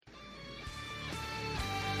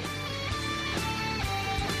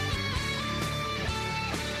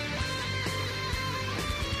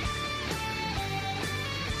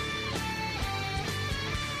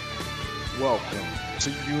welcome to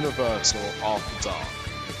Universal After Dark,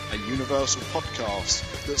 a Universal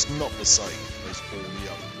podcast that's not the same as all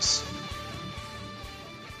the others.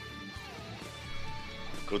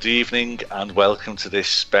 Good evening and welcome to this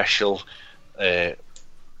special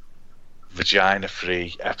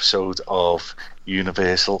vagina-free episode of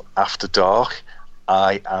Universal After Dark.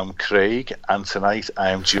 I am Craig, and tonight I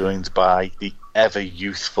am joined by the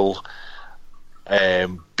ever-youthful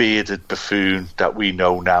bearded buffoon that we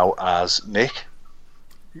know now as Nick.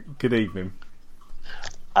 Good evening.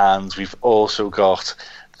 And we've also got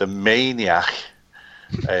the maniac,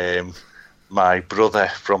 my brother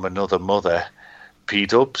from another mother,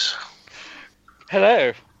 P-Dubs.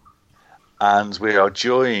 Hello. And we are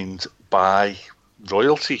joined by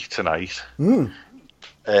royalty tonight.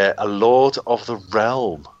 A Lord of the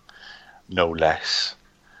Realm, no less.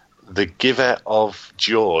 The giver of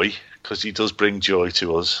joy, because he does bring joy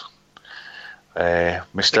to us.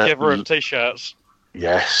 Mr. The giver of t-shirts.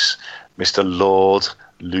 Yes, Mr. Lord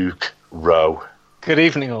Luke Rowe. Good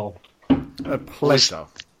evening, all. A pleasure.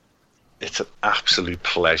 It's an absolute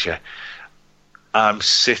pleasure. I'm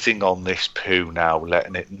sitting on this poo now,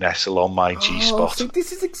 letting it nestle on my G-spot. See,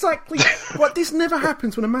 this is exactly what this never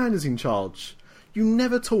happens when a man is in charge. You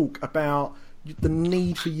never talk about the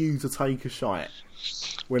need for you to take a shite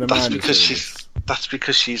when a man is doing this. That's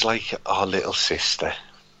because she's like our little sister.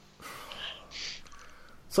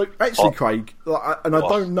 So, actually, Craig, and I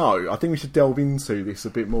don't know, I think we should delve into this a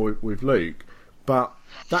bit more with Luke, but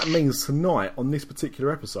that means tonight, on this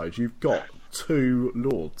particular episode, you've got 2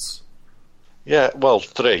 lords. Yeah, well,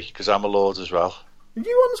 3, because I'm a lord as well. Are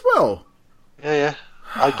you on as well? Yeah.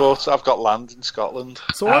 I've got land in Scotland.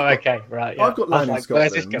 So okay, right. Yeah. I've got land in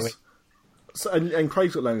Scotland. Where's this going? So, and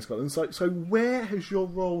Craig's got land in Scotland. So where has your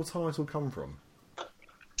royal title come from?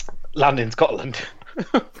 Land in Scotland.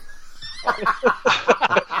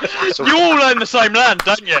 So, You all own the same land,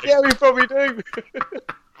 don't you? Yeah, we probably do.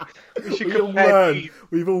 We should compare.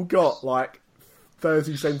 We've all got like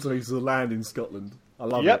 30 centimetres of land in Scotland. I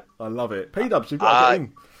love it. I love it. P-Dubs, you've got to get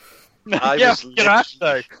in. Yeah, you're gonna have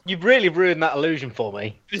to. You've really ruined that illusion for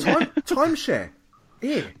me. Timeshare.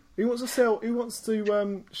 Here. Who wants to sell? Who wants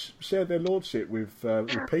to share their lordship with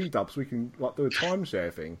P-Dubs? We can like do a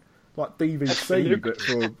timeshare thing, like DVC, but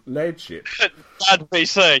for lordship. Bad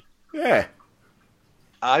VC. Yeah.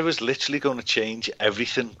 I was literally going to change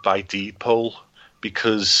everything by deed poll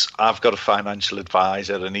because I've got a financial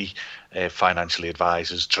advisor and he financially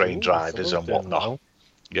advises train drivers and whatnot. Well.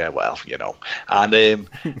 Yeah, well, you know. And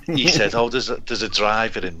he said, there's a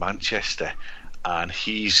driver in Manchester and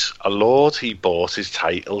he's a lord. He bought his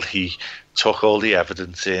title. He took all the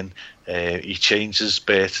evidence in. He changed his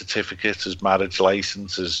birth certificate, his marriage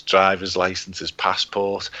licence, his driver's licence, his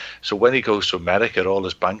passport. So when he goes to America, all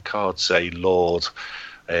his bank cards say Lord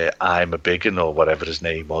I'm a Biggin or whatever his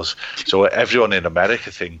name was. So everyone in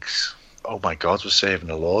America thinks, oh my God, we're saving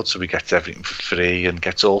the Lord, so we get everything for free and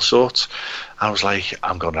gets all sorts. I was like,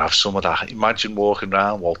 I'm going to have some of that. Imagine walking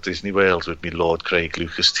around Walt Disney World with me Lord Craig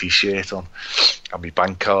Lucas t-shirt on and my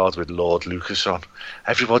bank card with Lord Lucas on.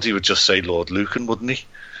 Everybody would just say Lord Lucan, wouldn't he?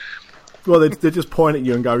 Well, they just point at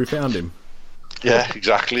you and go, we found him. Yeah,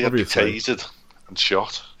 exactly. I'd be Obviously. tasered and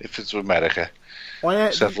shot if it's America.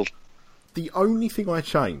 The only thing I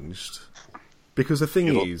changed, because the thing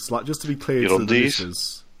is, like, just to be clear to the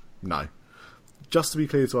listeners, no, just to be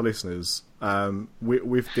clear to our listeners,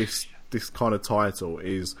 with this kind of title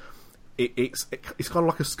is it's kind of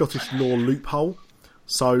like a Scottish law loophole,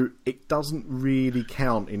 so it doesn't really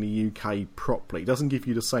count in the UK properly. It doesn't give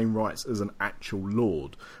you the same rights as an actual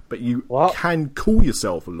lord, but you can call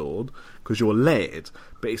yourself a lord because you're a laird,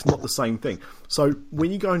 but it's not the same thing. So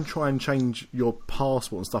when you go and try and change your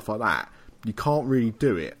passport and stuff like that, you can't really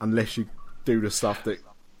do it unless you do the stuff that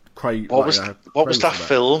Craig. What was that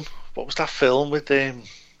film? What was that film with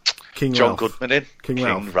King John Ralph. Goodman in?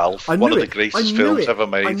 King Ralph. One of the greatest films ever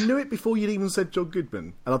made. I knew it before you'd even said John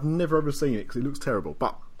Goodman, and I've never ever seen it because it looks terrible.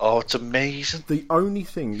 But it's amazing. The only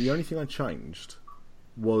thing I changed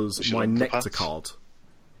was my Nectar card.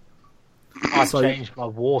 I changed my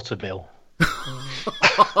water bill.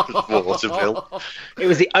 Water bill. It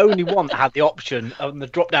was the only one that had the option on the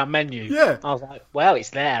drop-down menu. Yeah. I was like, well, it's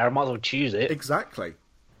there. I might as well choose it. Exactly.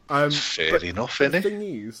 Fair enough, isn't it? The thing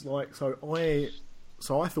is, like, so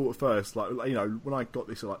I thought at first, like, you know, when I got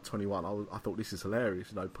this at like 21, I thought this is hilarious.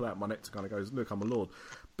 You know, pull out my Nectar card and goes, look, I'm a lord.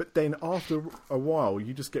 But then after a while,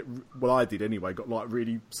 you just get, well, I did anyway, got like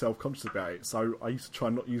really self-conscious about it. So I used to try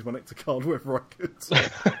and not use my Nectar card wherever I could.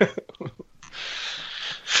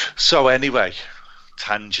 So anyway,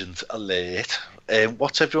 tangent alert.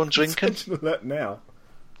 What's everyone drinking? Tangent alert now.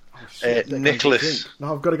 Nicholas.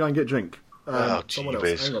 No, I've got to go and get a drink. Someone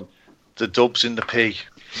else. Hang on. The dub's in the P.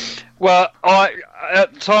 Well,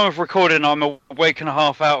 at the time of recording, I'm a week and a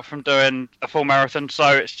half out from doing a full marathon, so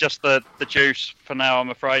it's just the juice for now, I'm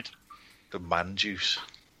afraid. The man juice.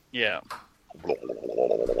 Yeah.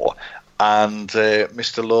 And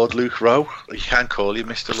Mr. Lord Luke Rowe. You can't call you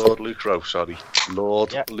Mr. Lord Luke Rowe, sorry.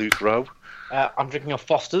 Lord Luke Rowe. I'm drinking a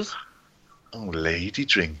Foster's. Oh, lady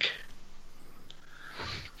drink.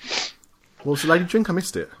 What's the lady drink? I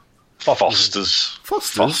missed it. Foster's.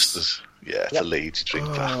 Foster's? Yeah, it's a lady drink.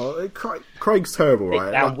 Craig's terrible,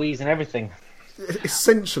 right? Down wheeze and everything.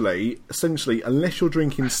 Essentially, unless you're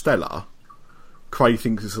drinking Stella, Craig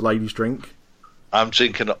thinks it's a lady's drink. I'm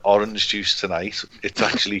drinking orange juice tonight. It's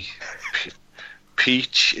actually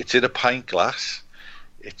peach. It's in a pint glass.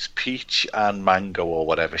 It's peach and mango or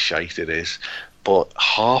whatever shite it is. But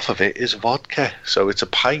half of it is vodka. So it's a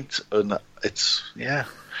pint and it's, yeah.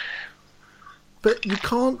 But you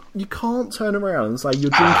can't turn around and say you're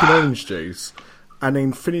drinking orange juice and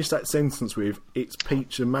then finish that sentence with it's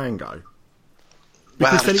peach and mango.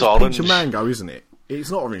 Because then it's orange. Peach and mango, isn't it? It's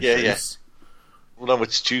not orange juice. Yeah. Well, no,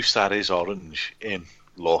 it's juice that is orange in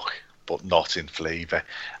look, but not in flavour.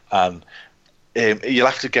 And you'll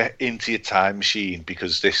have to get into your time machine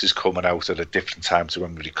because this is coming out at a different time to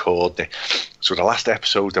when we record it. So the last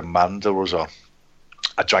episode Amanda was on,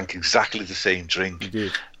 I drank exactly the same drink. You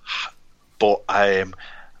did. But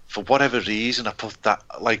for whatever reason, I put that,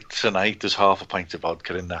 like tonight, there's half a pint of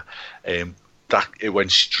vodka in there. That it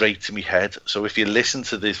went straight to my head. So if you listen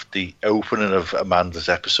to the opening of Amanda's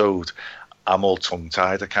episode, I'm all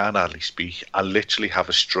tongue-tied. I can't hardly speak. I literally have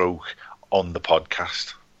a stroke on the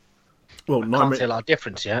podcast. Well, I can't tell our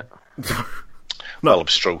difference yet. Well, I'm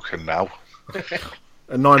stroking now.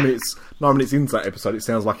 And 9 minutes into that episode, it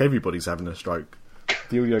sounds like everybody's having a stroke.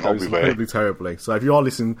 The audio goes incredibly terribly. So if you are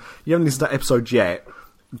listening, you haven't listened to that episode yet,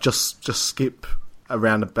 just skip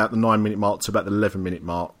around about the 9-minute mark to about the 11-minute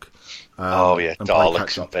mark.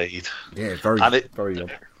 Daleks invade. Yeah, very.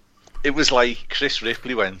 It was like Chris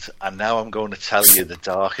Ripley went, and now I'm going to tell you the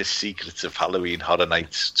darkest secrets of Halloween Horror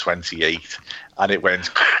Nights 28. And it went,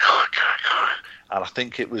 and I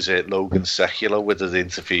think it was Logan Secular with the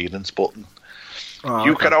interference button.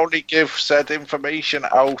 You can only give said information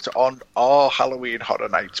out on our Halloween Horror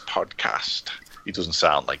Nights podcast. He doesn't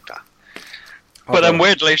sound like that. But then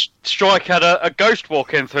weirdly, Strike had a ghost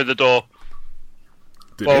walk in through the door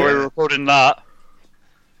while we were recording that.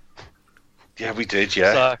 Yeah, we did,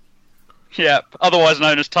 yeah. So, otherwise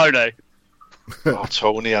known as Tony.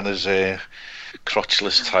 Tony and his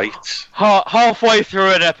crotchless tights. Halfway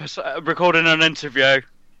through an episode, recording an interview,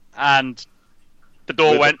 and the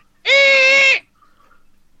door went...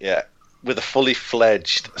 Yeah, with a fully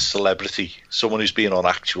fledged celebrity, someone who's been on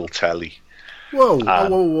actual telly. Whoa,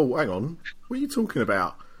 hang on. What are you talking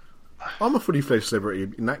about? I'm a fully fledged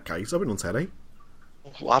celebrity in that case. I've been on telly.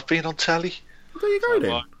 Well, I've been on telly. There you go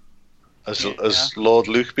then. Has Lord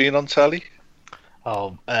Luke been on telly?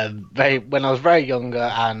 Oh, when I was very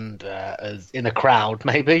younger and as in a crowd,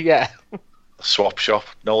 maybe, yeah. Swap shop,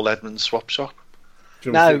 Noel Edmonds swap shop.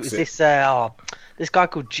 No, it's this guy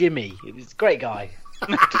called Jimmy. He was a great guy.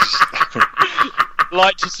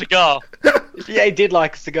 Liked a cigar. Yeah, he did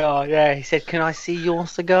like a cigar. Yeah, he said, "Can I see your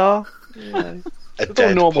cigar?" Yeah. A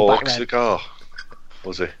dead pork cigar,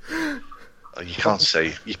 was it? You can't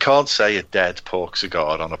say a dead pork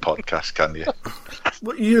cigar on a podcast, can you?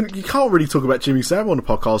 Well, you can't really talk about Jimmy Savile on a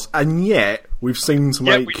podcast, and yet we've seen to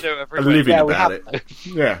make a living about it.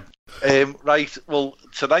 Yeah. Right. Well,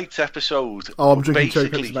 tonight's episode. Oh, I'm drinking Cherry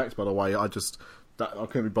Pepsi Max, by the way. I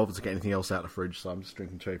couldn't be bothered to get anything else out of the fridge, so I'm just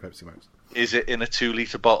drinking Cherry Pepsi Max. Is it in a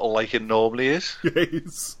 2-litre bottle like it normally is?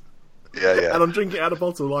 Yes. Yeah. And I'm drinking it out of the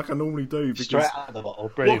bottle like I normally do. Because, straight out of the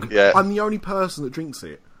bottle, brilliant. Yeah. I'm the only person that drinks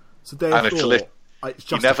it. So therefore,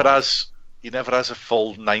 it's he never has a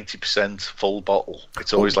full 90% full bottle.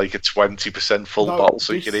 It's always like a 20% full bottle,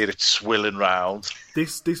 so you can hear it swilling round.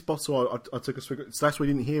 This bottle, I took a swig. So that's why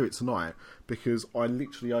you didn't hear it tonight, because I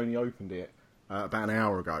literally only opened it about an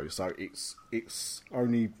hour ago. So it's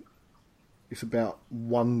about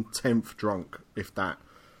 1/10 drunk, if that.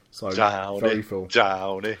 So very full.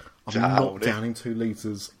 I'm not downing 2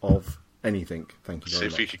 litres of anything. Thank you very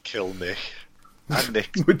much. See if you could kill Nick. And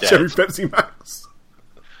Nick's with dead. Cherry Pepsi Max.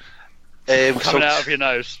 Coming out of your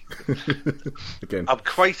nose. Again. I'm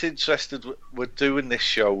quite interested. We're doing this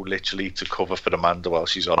show literally to cover for Amanda while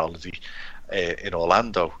she's on holiday in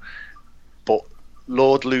Orlando. But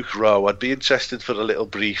Lord Luke Rowe, I'd be interested for a little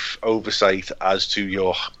brief oversight as to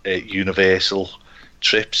your Universal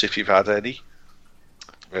trips, if you've had any.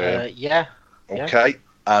 Yeah. Okay.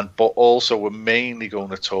 But also we're mainly going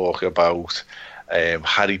to talk about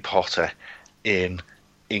Harry Potter in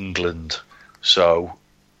England. So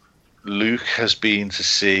Luke has been to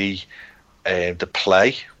see the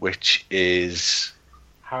play, which is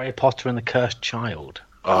Harry Potter and the Cursed Child.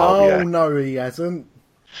 Oh, yeah. no, he hasn't.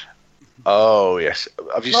 Oh, yes.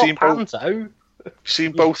 Have you seen both?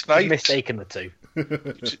 Seen both nights? You've mistaken the two.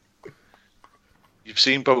 You've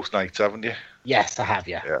seen both nights, haven't you? Yes, I have,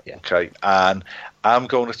 yeah. Okay, and I'm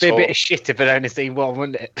going to It'd be talk... a bit of shit if I'd only seen one,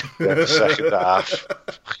 wouldn't it? Yeah, the second half.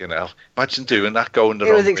 Fucking hell. Imagine doing that, going the It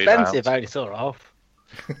wrong was way expensive, round. I only saw half.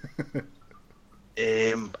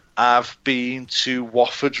 I've been to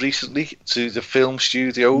Watford recently, to the film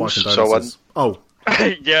studios. My So, condolences.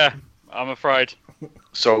 Yeah, I'm afraid.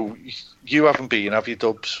 so you haven't been, have you,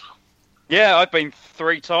 Dubs? Yeah, I've been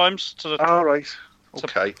 3 times to the, All right. to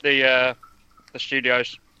Okay. the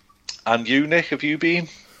studios. And you, Nick, have you been?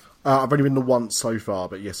 I've only been the once so far,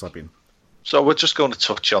 but yes, I've been. So we're just going to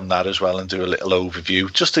touch on that as well and do a little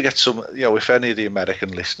overview, just to get some, if any of the American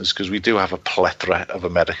listeners, because we do have a plethora of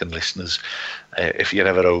American listeners, if you're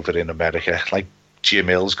ever over in America, like Jim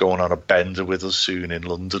Hill's going on a bender with us soon in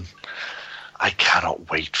London. I cannot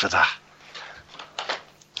wait for that.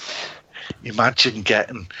 Imagine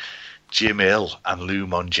getting Jim Hill and Lou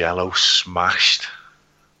Mongello smashed.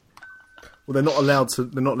 Well, they're not allowed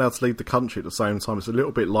to leave the country at the same time. It's a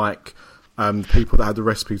little bit like people that had the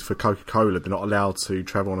recipes for Coca-Cola. They're not allowed to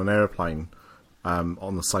travel on an airplane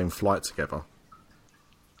on the same flight together.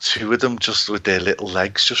 2 of them just with their little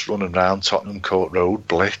legs just running around Tottenham Court Road,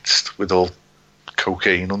 blitzed with all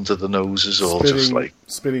cocaine under the noses, or just like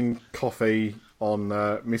spilling coffee on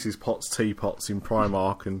Mrs. Potts' teapots in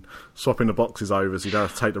Primark and swapping the boxes over so you don't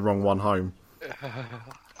have to take the wrong one home.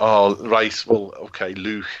 Oh, right. Well, okay,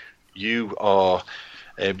 Luke, you are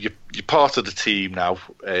you're part of the team now,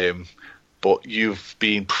 but you've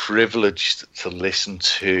been privileged to listen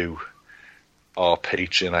to our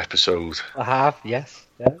Patreon episode. I have, yes.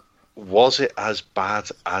 Yeah. Was it as bad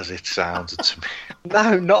as it sounded to me?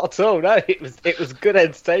 No, not at all. No, it was good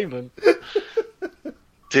entertainment.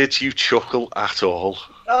 Did you chuckle at all?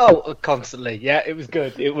 Oh, constantly. Yeah, it was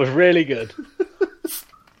good. It was really good.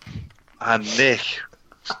 And Nick,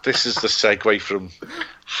 this is the segue from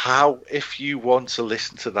how, if you want to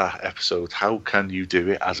listen to that episode, how can you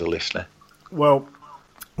do it as a listener? Well,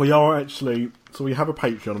 we are actually... So we have a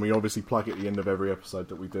Patreon, and we obviously plug it at the end of every episode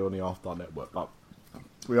that we do on the After Dark Network, but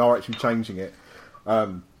we are actually changing it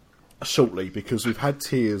shortly, because we've had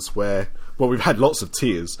tiers where... Well, we've had lots of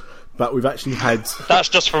tiers, but we've actually had... That's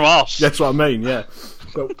just from us. That's what I mean, yeah.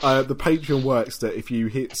 But the Patreon works that if you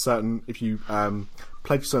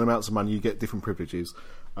pledge certain amounts of money, you get different privileges.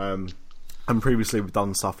 And previously we've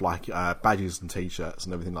done stuff like badges and t-shirts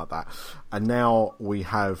and everything like that. And now we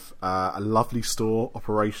have a lovely store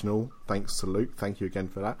operational, thanks to Luke. Thank you again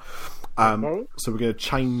for that. So we're going to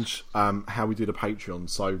change how we do the Patreon.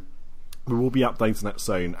 So we will be updating that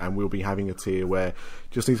soon, and we'll be having a tier where you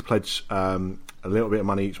just need to pledge a little bit of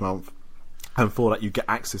money each month, and for that you get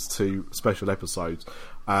access to special episodes.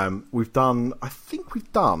 We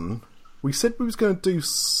said we was going to do,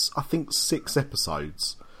 I think, 6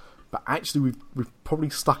 episodes, but actually we've probably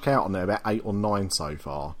stuck out on there about 8 or 9 so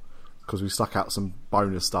far, because we stuck out some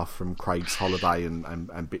bonus stuff from Craig's holiday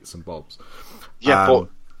and bits and bobs. Yeah, but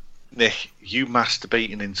Nick, you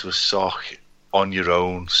masturbating into a sock on your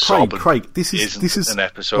own, Craig, this is an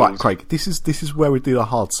episode. Right, Craig, this is where we do a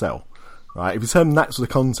hard sell. Right, if you tell them that's the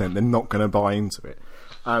content, they're not going to buy into it.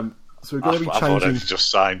 So we're going to be changing. I've already just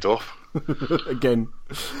signed up again.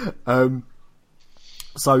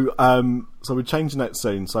 So we're changing that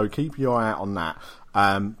soon. So keep your eye out on that.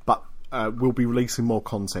 But we'll be releasing more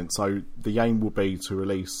content. So the aim will be to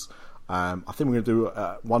release. I think we're going to do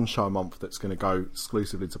one show a month that's going to go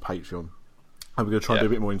exclusively to Patreon. And we're going to try and do a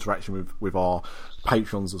bit more interaction with our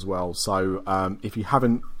patrons as well. So if you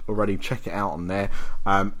haven't already, check it out on there.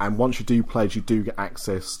 And once you do pledge, you do get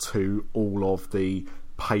access to all of the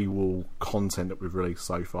paywall content that we've released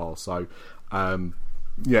so far. So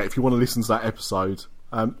if you want to listen to that episode,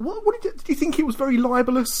 what did you think it was very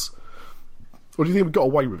libelous, or do you think we got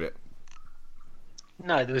away with it?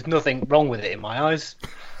 No, there was nothing wrong with it in my eyes.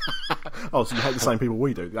 Oh, so you hate the same people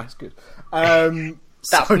we do. That's good.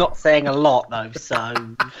 That's not saying a lot, though, so...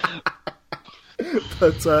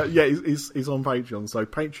 But, he's on Patreon. So,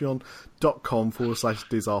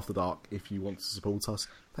 patreon.com/DizAfterDark if you want to support us.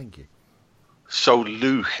 Thank you. So,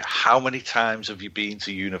 Luke, how many times have you been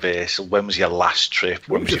to Universal? When was your last trip?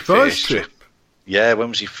 When was your first trip? Yeah, when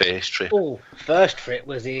was your first trip? Oh, first trip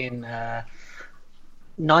was in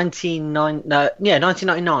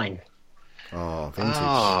 1999. Oh, vintage.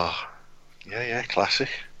 Oh, yeah, classic.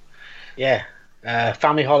 Yeah,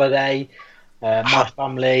 family holiday. My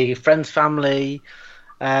family, friends' family,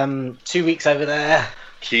 2 weeks over there.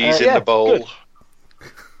 Keys in the bowl. Good.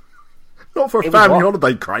 Not for a family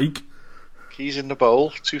holiday, Craig. Keys in the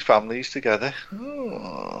bowl. 2 families together.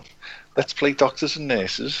 Oh, let's play doctors and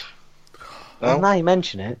nurses. No? Well, now you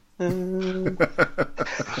mention it.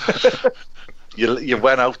 You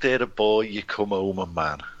went out there a boy, you come home a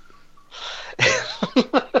man.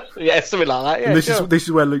 Yeah, something like that. Yeah, and this sure.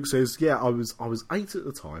 is where Luke says, "Yeah, I was 8 at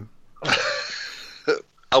the time."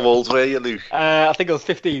 How old were you, Luke? I think I was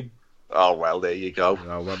 15. Oh well, there you go.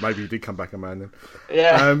 Oh, well, maybe you did come back a man then.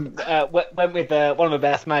 Yeah, went with one of my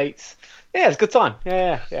best mates. Yeah, it was a good time.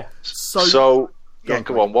 Yeah. So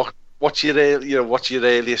go on. What's your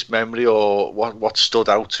earliest memory, or what stood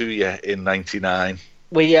out to you in '99?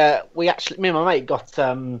 We actually, me and my mate got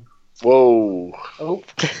Whoa. Oh.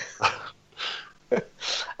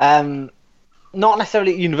 Not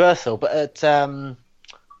necessarily at Universal, but at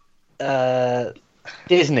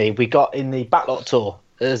Disney, we got in the backlot tour.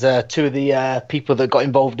 There's 2 of the people that got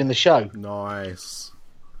involved in the show. Nice.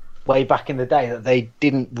 Way back in the day that they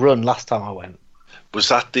didn't run last time I went. Was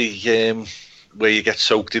that the where you get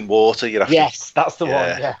soaked in water? Yes, that's the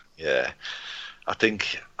one. Yeah. I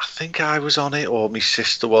think I was on it, or my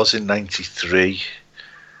sister was in '93.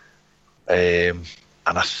 And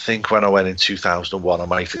I think when I went in 2001, I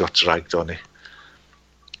might have got dragged on it.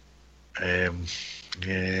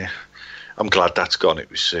 Yeah, I'm glad that's gone. It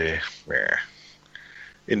was,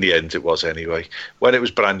 in the end, it was anyway. When it was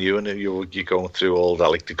brand new and you're going through all that,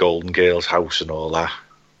 like the Golden Girls house and all that,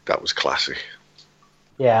 that was classic.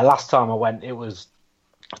 Yeah, last time I went, it was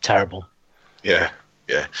terrible. Yeah.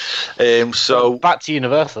 So back to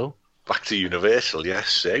Universal.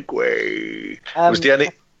 Yes. Segue. Was there any?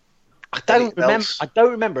 I don't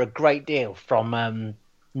remember a great deal from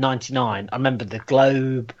 '99. I remember the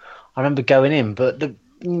Globe. I remember going in, but the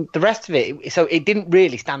rest of it. So it didn't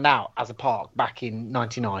really stand out as a park back in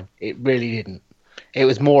 '99. It really didn't. It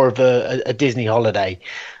was more of a Disney holiday.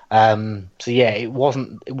 So yeah, it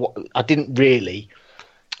wasn't. I didn't really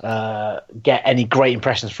get any great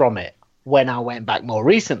impressions from it. When I went back more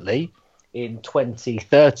recently in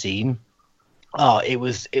 2013. Oh, it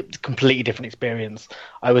was a completely different experience.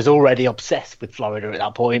 I was already obsessed with Florida at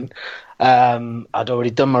that point. I'd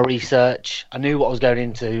already done my research. I knew what I was going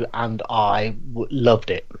into, and I loved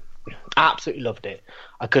it. Absolutely loved it.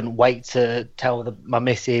 I couldn't wait to tell my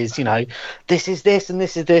missus, this is this and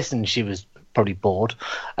this is this, and she was probably bored.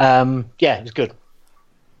 Yeah, it was good.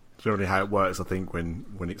 It's really how it works, I think, when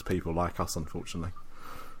it's people like us, unfortunately.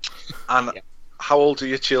 And how old are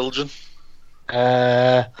your children?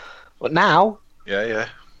 But now, yeah,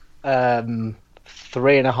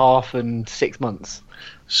 3.5 and 6 months.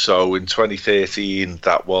 So in 2013,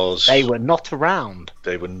 they were not around.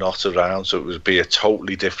 So it would be a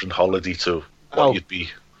totally different holiday to what you'd be.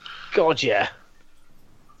 God, yeah.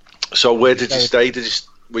 So where did you stay?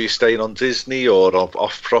 Were you staying on Disney or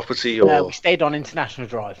off property? Or? No, we stayed on International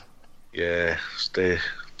Drive. Yeah, stay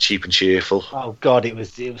cheap and cheerful. Oh God, it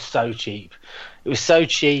was so cheap. It was so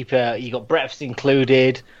cheap. You got breakfast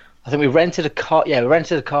included. I think we rented a car. Yeah, we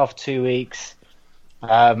rented a car for 2 weeks.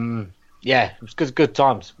 Yeah, it was good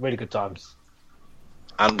times. Really good times.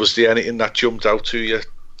 And was there anything that jumped out to you,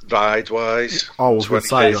 ride-wise? I was going to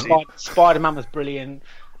say, Spider-Man was brilliant.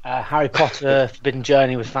 Harry Potter Forbidden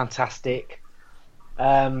Journey was fantastic.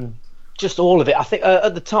 Just all of it. I think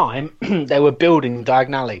at the time they were building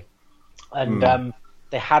Diagon Alley, and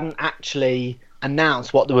they hadn't actually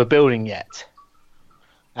announced what they were building yet.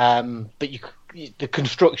 But the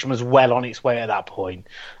construction was well on its way at that point,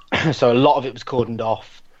 so a lot of it was cordoned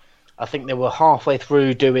off. I think they were halfway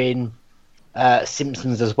through doing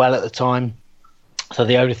Simpsons as well at the time. So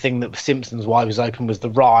the only thing that was Simpsons why it was open was the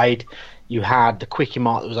ride. You had the Quickie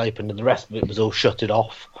Mart that was open, and the rest of it was all shuttered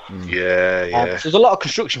off. Yeah. So there's a lot of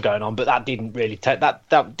construction going on, but that didn't really take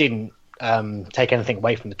take anything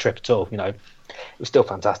away from the trip at all. It was still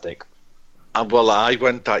fantastic. Well, I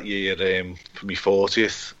went that year for my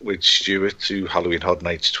 40th with Stuart to Halloween Horror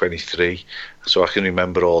Nights 23, so I can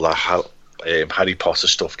remember all that Harry Potter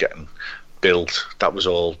stuff getting built. That was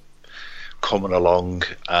all coming along,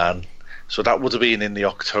 and so that would have been in the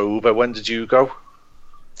October. When did you go?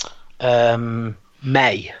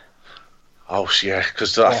 May. Oh yeah,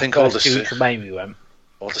 because I think all the 2 weeks of May we went.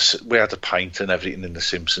 We had a pint and everything in the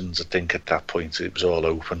Simpsons. I think at that point it was all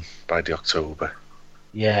open by the October.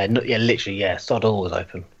 Yeah, literally, yeah. Sod Hall was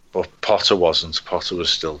open. But Potter wasn't. Potter was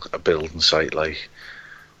still a building site. Like,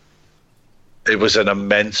 it was an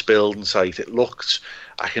immense building site.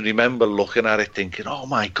 I can remember looking at it thinking, oh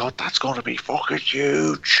my God, that's going to be fucking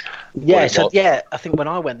huge. Yeah, I think when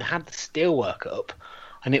I went, they had the steelwork up,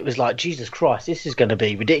 And it was like, Jesus Christ, this is going to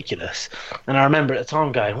be ridiculous. And I remember at the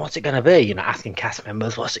time going, what's it going to be? You know, asking cast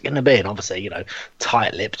members, what's it going to be? And obviously, you know,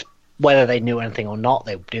 tight-lipped, whether they knew anything or not,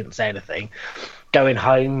 they didn't say anything. Going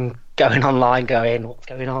home, going online, going,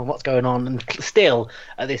 what's going on? And still,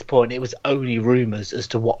 at this point, it was only rumours as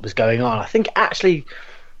to what was going on. I think it actually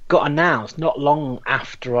got announced not long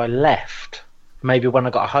after I left. Maybe when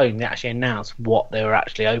I got home, they actually announced what they were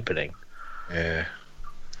actually opening. Yeah.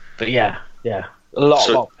 But yeah. A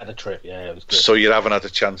lot better trip, yeah, it was good. So you haven't had a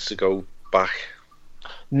chance to go back?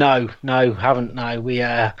 No, haven't. No, we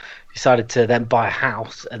decided to then buy a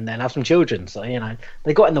house and then have some children. So you know,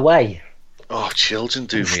 they got in the way. Oh, children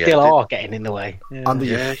do me. Still are getting in in the way. Under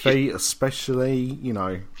your feet, especially. You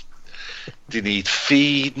know, they need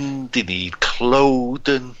feeding. They need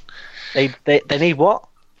clothing. They need what?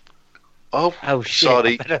 Oh, shit.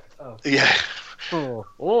 Sorry. Yeah.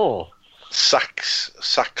 Oh.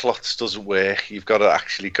 Sackcloths doesn't work. You've got to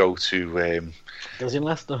actually go to does in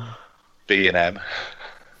Leicester B&M.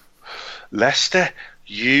 Leicester,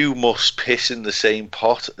 you must piss in the same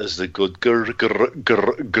pot as the good grr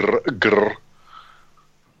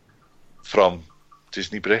from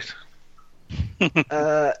Disney Brit.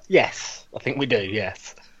 Yes, I think we do.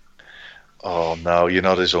 Yes. Oh no, you're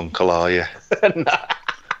not his uncle, are you? No.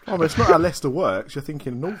 Oh, but it's not how Leicester works. You're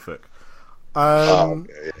thinking Norfolk.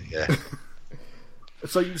 Yeah.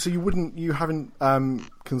 So you haven't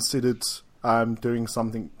considered doing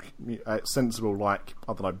something sensible, like,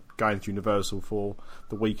 I don't know, going to Universal for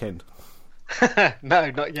the weekend? No,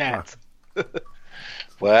 not yet.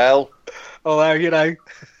 Well, although you know,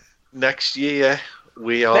 next year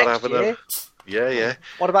we are having a. Yeah.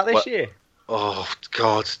 What about this year? Oh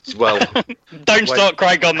God! Well, don't start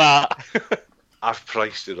Craig on that. I've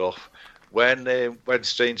priced it off. When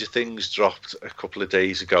Stranger Things dropped a couple of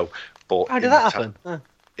days ago, but how did that happen?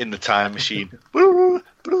 In the time machine, a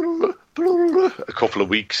couple of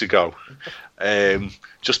weeks ago,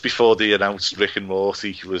 just before they announced Rick and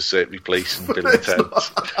Morty was replacing Bill and Ted.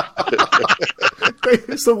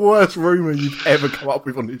 It's the worst rumour you've ever come up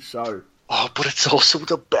with on this show. Oh, but it's also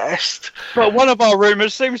the best. But one of our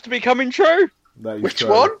rumours seems to be coming true. Which true.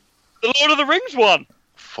 One? The Lord of the Rings one.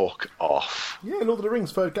 Fuck off. Yeah, Lord of the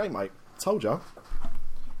Rings, third game, mate. Told you.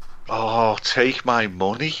 Oh, take my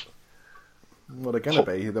money. Well, they're going to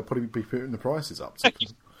be. They'll probably be putting the prices up. So,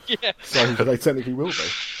 yeah. So they technically will be.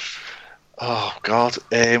 Oh, God.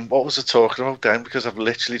 What was I talking about then? Because I've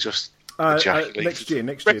literally just ejaculated.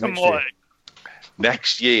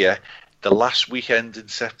 Next year, the last weekend in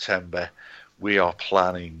September, we are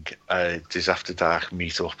planning a Diz After Dark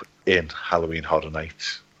meet-up in Halloween Horror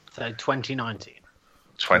Nights. So 2019.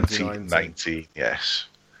 2019, yes.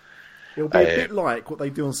 It'll be a bit like what they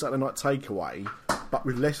do on Saturday Night Takeaway, but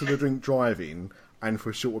with less of the drink driving and for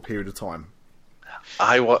a shorter period of time.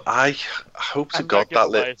 I hope to God that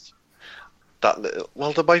little.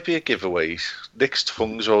 Well, there might be a giveaways. Nick's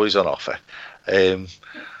tongue's always on offer. Less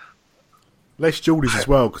Geordies as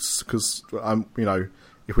well, because you know,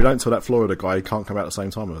 if we don't tell that Florida guy, he can't come out at the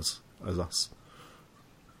same time as us.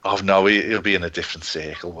 Oh no, he'll be in a different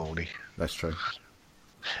circle, won't he? That's true.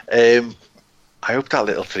 I hope that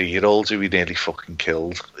little 3-year-old who he nearly fucking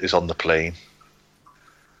killed is on the plane.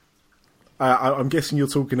 I'm guessing you're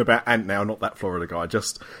talking about Ant now, not that Florida guy,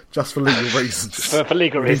 just for legal reasons. For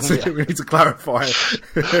legal reasons, we need to clarify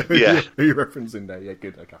who you're referencing there. Yeah,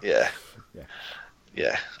 good, okay.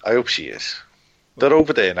 Yeah, I hope she is. They're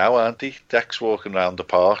over there now, aren't they? Dex walking around the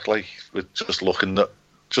park, like, with just looking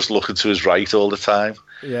to his right all the time.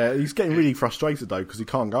 Yeah, he's getting really frustrated, though, because he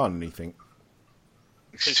can't go on anything.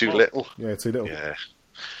 He's too little. Yeah, too little. Yeah.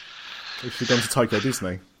 He should have gone to Tokyo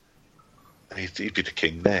Disney. He'd be the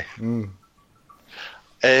king there. Mm.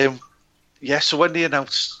 Yeah, so when they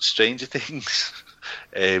announced Stranger Things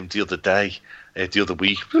the other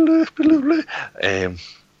week,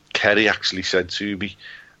 Kerry actually said to me,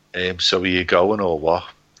 so are you going or what?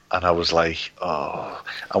 And I was like, oh.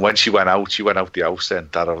 And when she went out the house then.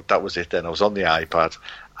 That was it then. I was on the iPad.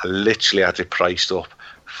 I literally had it priced up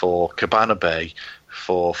for Cabana Bay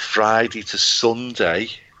for Friday to Sunday,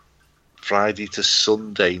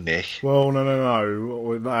 Nick. Well,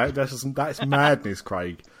 no. That's madness,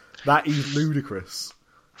 Craig. That is ludicrous.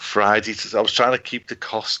 I was trying to keep the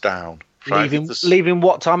cost down. Leaving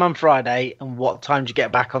what time on Friday and what time do you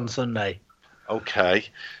get back on Sunday? Okay,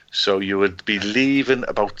 so you would be leaving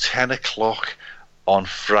about 10 o'clock on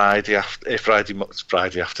Friday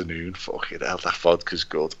afternoon. Fucking hell, that vodka's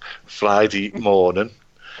good. Friday morning.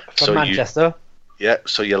 From Manchester.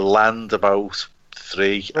 So you land about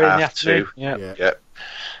 3 after 2. Yeah.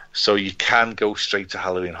 So you can go straight to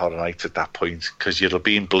Halloween Horror Nights at that point because you'll have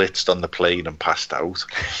been blitzed on the plane and passed out.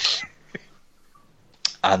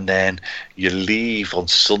 And then you leave on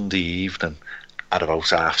Sunday evening at about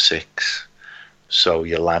 6:30. So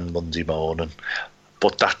you land Monday morning.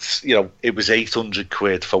 But that's, it was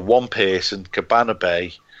 £800 for one person, Cabana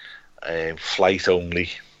Bay, flight only,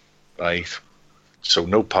 right? So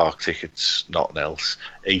no park tickets, nothing else,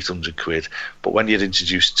 £800. But when you'd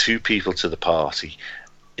introduced two people to the party,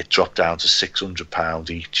 it dropped down to £600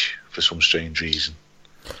 each for some strange reason.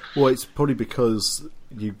 Well, it's probably because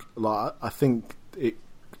I think it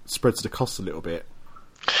spreads the cost a little bit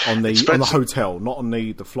on the hotel, not on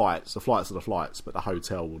the flights. The flights are the flights, but the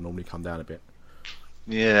hotel will normally come down a bit.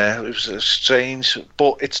 Yeah, it was strange,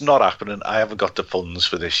 but it's not happening. I haven't got the funds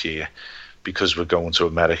for this year because we're going to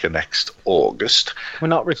America next August. We're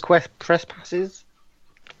not request press passes.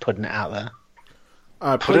 Putting it out there.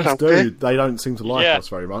 Press do. They don't seem to like us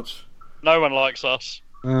very much. No one likes us,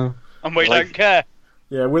 and we don't care.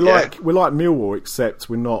 Yeah, we're like Millwall, except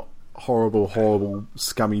we're not horrible,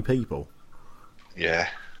 scummy people. Yeah,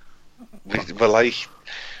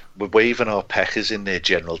 we're waving our peckers in their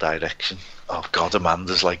general direction. Oh God,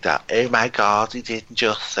 Amanda's like that. Oh my God, he didn't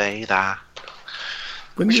just say that.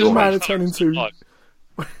 When did Amanda turn into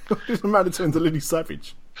Lily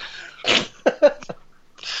Savage?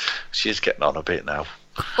 She's getting on a bit now.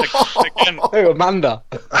 Oh, Amanda.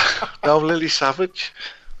 No, Lily Savage.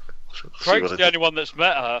 Craig's the only one that's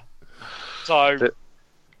met her, so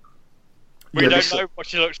we don't know what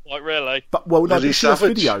she looks like, really. But she does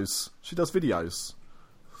videos. She does videos.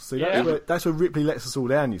 See, that's where Ripley lets us all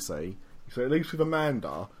down. You see, so at least with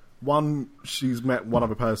Amanda, one, she's met one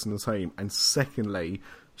other person in the team, and secondly,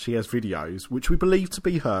 she has videos which we believe to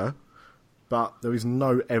be her. But there is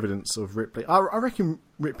no evidence of Ripley. I reckon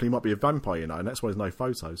Ripley might be a vampire, and that's why there's no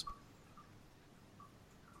photos.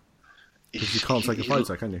 Because you can't take a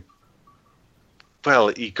photo, can you? Well,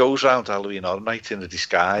 he goes around Halloween Horror Night in a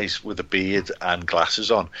disguise with a beard and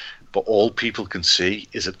glasses on, but all people can see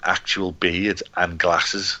is an actual beard and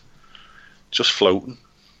glasses, just floating.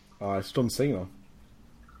 It's John Cena.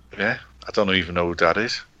 Yeah, I don't even know who that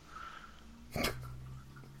is.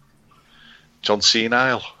 John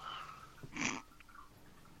Senile.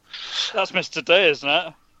 That's Mr. D, isn't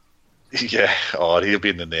it? Yeah, he'll be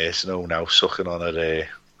in the nursing home now, sucking on a...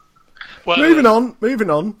 Well, moving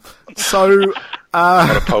on. So,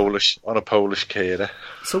 on a Polish carer.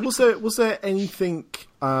 So, was there anything?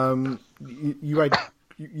 You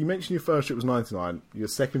mentioned your first trip was 99. Your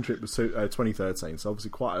second trip was 2013. So,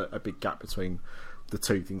 obviously, quite a big gap between the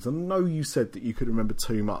two things. I know you said that you could remember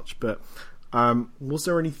too much, but was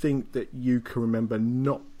there anything that you can remember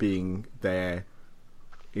not being there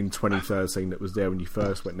in 2013 that was there when you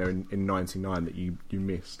first went there in 99 that you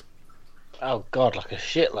missed? Oh God, like a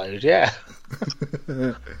shitload, yeah.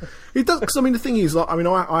 It does, because the thing is,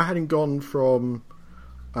 I hadn't gone from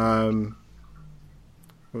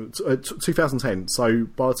 2010. So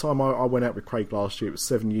by the time I went out with Craig last year, it was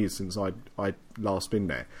 7 years since I'd last been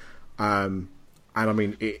there, and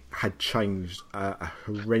it had changed a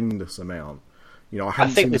horrendous amount. I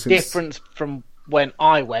think the difference from when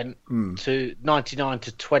I went to 99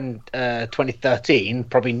 to 2013,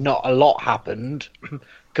 probably not a lot happened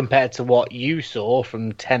compared to what you saw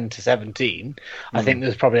from 10 to 17. I think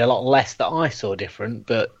there's probably a lot less that I saw different,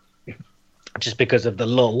 but just because of the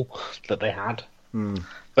lull that they had.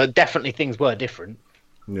 But definitely things were different.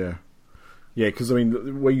 Yeah. Yeah, because,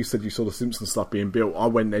 where you said you saw the Simpsons stuff being built, I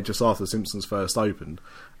went there just after the Simpsons first opened,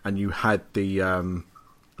 and you had the,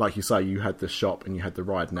 like you say, you had the shop and you had the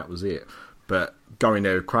ride, and that was it. But going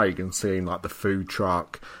there with Craig and seeing the food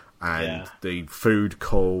truck and the food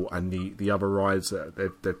call and the other rides that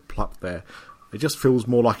they've plucked there, it just feels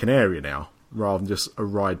more like an area now rather than just a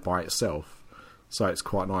ride by itself. So it's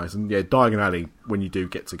quite nice. And yeah, Diagon Alley, when you do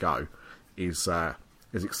get to go, is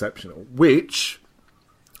exceptional. Which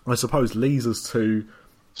I suppose leads us to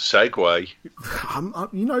segue. I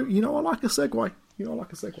like a segue.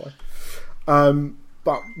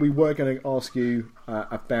 But we were going to ask you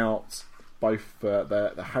about both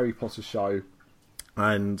the Harry Potter show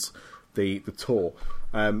and the tour.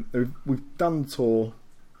 We've done the tour,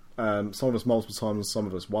 some of us multiple times, some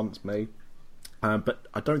of us once, me. But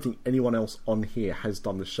I don't think anyone else on here has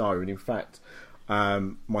done the show. And in fact,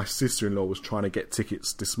 my sister-in-law was trying to get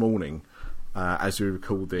tickets this morning as we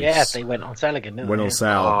record this. Yeah, they went on sale again, didn't they? Went on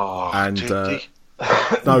sale. Oh, and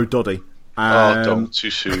no, Doddy. Don't, too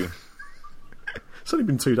soon. It's only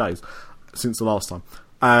been 2 days since the last time.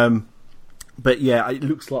 But yeah, it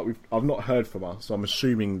looks like I've not heard from her, so I'm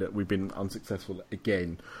assuming that we've been unsuccessful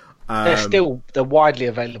again. They're widely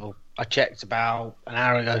available. I checked about an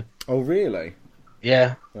hour ago. Oh, really?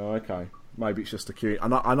 Yeah. Oh, okay. Maybe it's just a queue.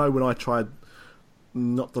 I know when I tried,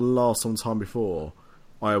 not the last time before,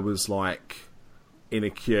 I was like in a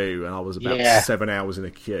queue, and I was about 7 hours in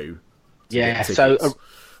a queue. Yeah, so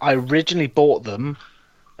I originally bought them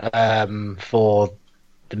for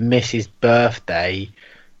the Mrs. birthday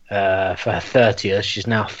for her 30th. She's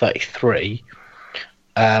now 33.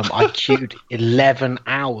 I queued 11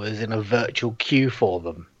 hours in a virtual queue for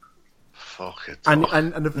them. Fuck it. And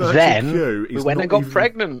the virtual queue is we went and got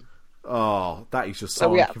pregnant. Oh, that is just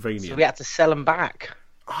so inconvenient. So we had to sell them back.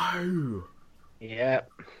 Oh. Yeah.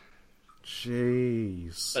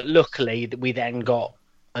 Jeez. But luckily, we then got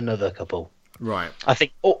another couple. Right. I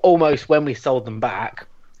think almost when we sold them back,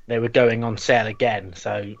 they were going on sale again.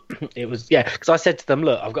 So it was, because I said to them,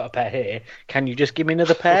 look, I've got a pair here. Can you just give me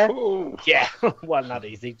another pair? Yeah. Wasn't that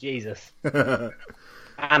easy. Jesus.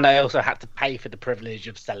 And I also had to pay for the privilege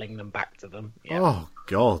of selling them back to them. Yeah. Oh,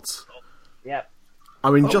 God. Yeah. I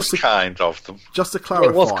mean, kind of them. Just to clarify,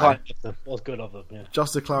 it was kind of them. It was good of them. Yeah.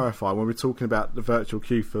 Just to clarify, when we're talking about the virtual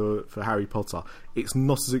queue for Harry Potter, it's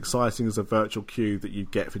not as exciting as a virtual queue that you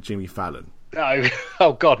get for Jimmy Fallon. No,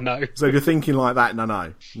 oh God, no. So if you're thinking like that,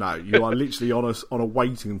 no. You are literally on a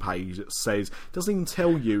waiting page that says, doesn't even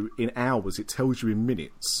tell you in hours; it tells you in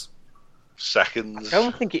minutes, seconds. I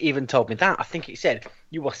don't think it even told me that. I think it said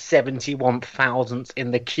you were 71,000th in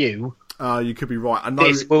the queue. You could be right. I know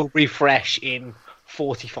this will refresh in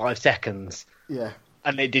 45 seconds. Yeah.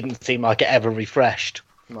 And it didn't seem like it ever refreshed.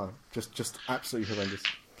 No, just absolutely horrendous.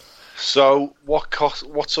 So, what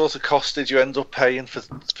sort of cost did you end up paying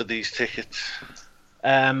for these tickets?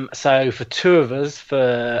 So for two of us,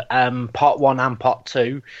 for part 1 and part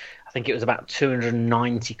 2, I think it was about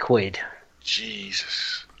 290 quid.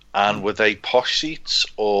 Jesus. And were they posh seats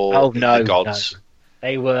or the gods? No.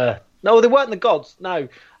 They weren't the gods. No,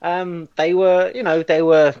 they were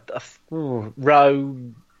row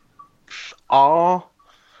R.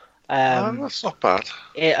 That's not bad.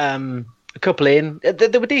 A couple in.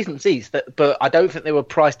 They were decent seats, but I don't think they were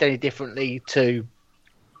priced any differently to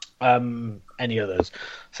any others.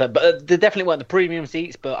 So, but they definitely weren't the premium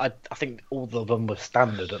seats. But I think all of them were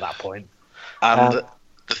standard at that point. And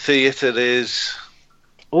the theatre is.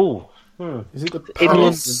 Is it the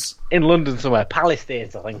Palace? In London somewhere, Palace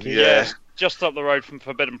Theatre, I think. Yeah, just up the road from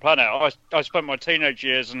Forbidden Planet. I spent my teenage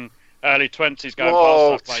years and early 20s going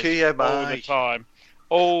past that place TMI.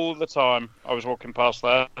 All the time. I was walking past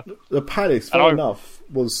there. The Palace, fair enough,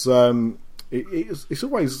 was it's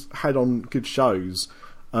always had on good shows,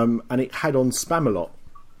 and it had on Spamalot.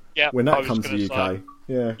 Yeah, when that comes to the UK.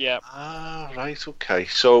 Yeah. Ah, right, okay.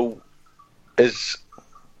 So,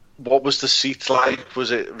 what was the seat like?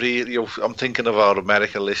 Was it really? I'm thinking of our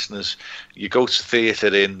American listeners. You go to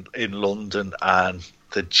theatre in London, and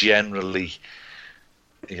they're generally,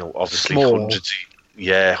 obviously small.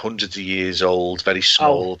 hundreds of years old, very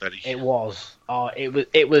small. It was.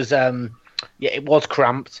 It was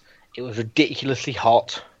cramped. It was ridiculously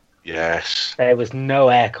hot. Yes. There was no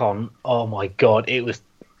aircon. Oh my God!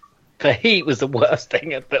 The heat was the worst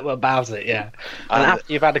thing about it. Yeah. And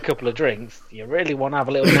after you've had a couple of drinks, you really want to have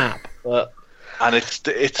a little nap. And it's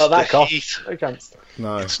the heat. No chance.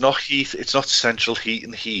 No, it's not heat. It's not central heat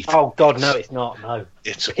and heat. Oh God, no, it's not. No,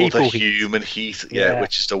 it's other human heat. Yeah,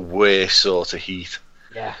 which is the worst sort of heat.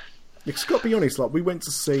 Yeah. It's got to be honest. Like we went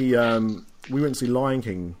to see Lion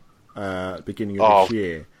King beginning of this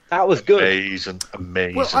year. That was good. Amazing.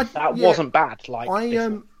 Well, that wasn't bad.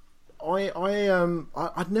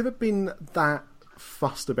 I'd never been that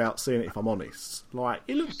fussed about seeing it, if I'm honest. Like,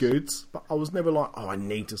 it looked good, but I was never like, oh, I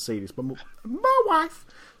need to see this. But my wife,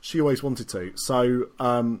 she always wanted to. So,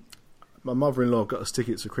 my mother-in-law got us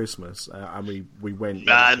tickets for Christmas, and we went.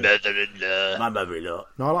 My mother-in-law. My mother-in-law.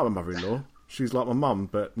 No, I like my mother-in-law. She's like my mum,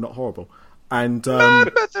 but not horrible. And my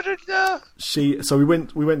mother-in-law. So we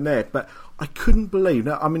went there, but I couldn't believe.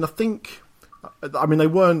 Now, I mean, they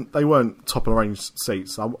weren't top of the range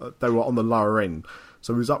seats. They were on the lower end,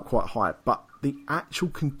 so it was up quite high. But the actual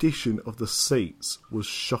condition of the seats was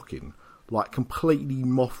shocking. Like completely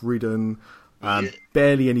moth-ridden,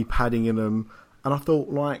 barely any padding in them. And I thought,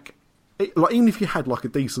 even if you had like a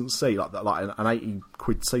decent seat, like that, like an 80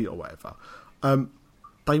 quid seat or whatever,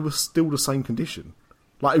 they were still the same condition.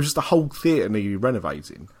 Like it was just the whole theatre needed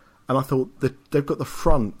renovating. And I thought that they've got the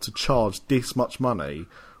front to charge this much money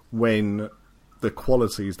when the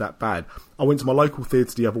quality is that bad. I went to my local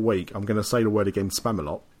theatre the other week. I'm going to say the word again,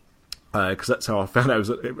 Spamalot, because that's how I found out.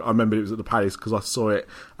 I remember it was at the Palace because I saw it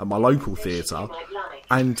at my local theatre.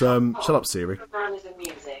 And shut up, Siri.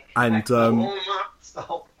 And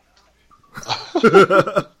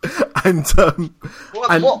And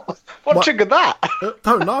what triggered that?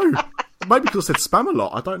 Don't know. Maybe because I said spam a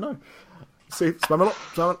lot. I don't know. See, spam a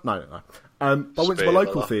lot. No. But I went to my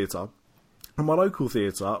local theatre, and my local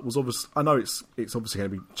theatre was obviously. I know it's obviously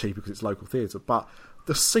going to be cheaper because it's local theatre, but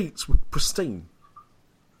the seats were pristine,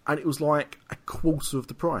 and it was like a quarter of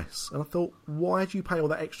the price. And I thought, why do you pay all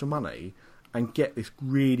that extra money and get this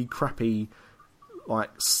really crappy like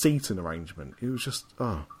seating arrangement? It was just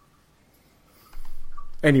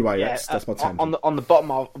Anyway, that's my tangent. On the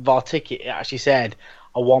bottom of our ticket, it actually said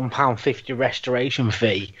a £1.50 restoration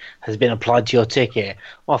fee has been applied to your ticket.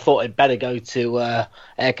 Well, I thought it'd better go to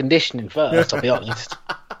air conditioning first, I'll be honest.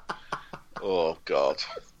 Oh, God.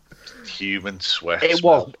 Human sweat. It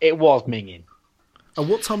was minging. And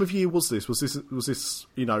what time of year was this? Was this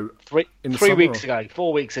 3 weeks ago,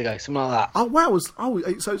 4 weeks ago, something like that? Oh, wow.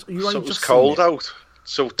 So you only it was cold out.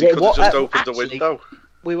 So they could have just opened the window.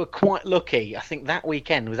 We were quite lucky. I think that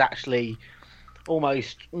weekend was actually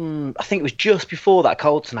almost. I think it was just before that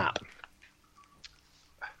cold snap.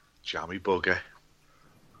 Jammy bugger.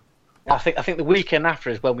 I think the weekend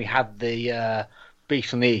after is when we had the Beast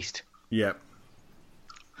from the East. Yeah.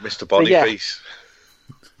 Mr. Boniface.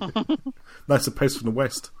 That's a pest from the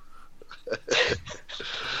West.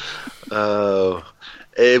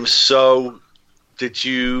 So, did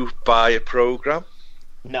you buy a programme?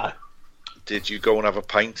 No. Did you go and have a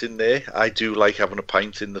pint in there? I do like having a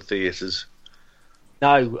pint in the theatres.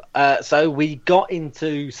 No. So we got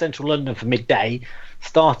into central London for midday,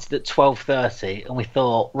 started at 12:30, and we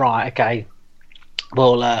thought, right, okay,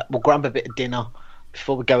 we'll grab a bit of dinner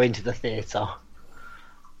before we go into the theatre.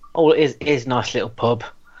 Oh, it is a nice little pub.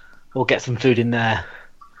 We'll get some food in there.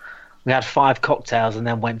 We had 5 cocktails and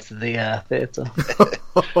then went to the theatre.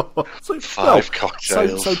 So 5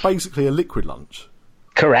 cocktails. So basically a liquid lunch.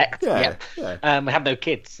 Correct. Yeah. We had no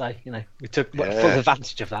kids, so we took full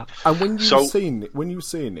advantage of that. And when you were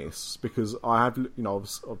seeing this, because I have,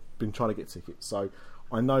 I've been trying to get tickets, so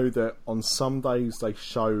I know that on some days they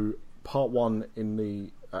show part 1 in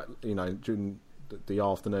the during the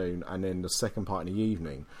afternoon, and then the second part in the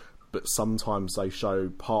evening. But sometimes they show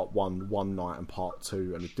part 1 one night and part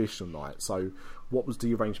 2 an additional night. So what was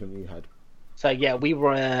the arrangement you had? So yeah, we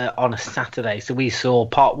were on a Saturday, so we saw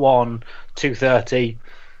part 1 2:30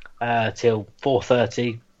 till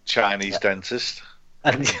 4:30. Chinese dentist.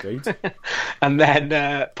 Indeed. And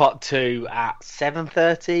then part 2 at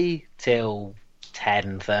 7:30 till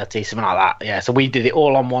 10:30, something like that. Yeah, so we did it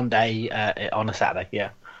all on one day on a Saturday.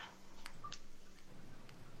 Yeah.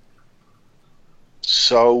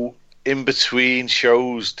 So in between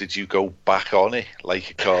shows, did you go back on it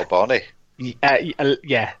like a Carboni?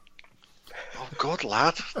 Yeah. Oh, good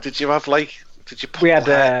lad. Did you have we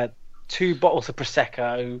had 2 bottles of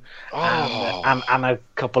Prosecco and a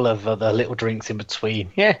couple of other little drinks in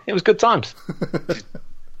between. Yeah, it was good times.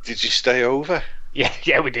 Did you stay over?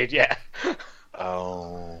 Yeah, we did, yeah.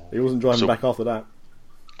 Oh. He wasn't driving back after that.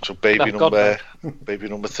 So baby number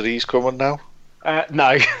 3's coming now?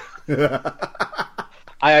 No.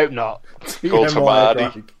 I hope not. Go to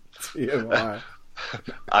Marty. TMI.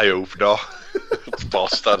 I hope not. It's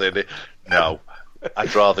boss that, innit? No.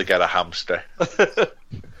 I'd rather get a hamster.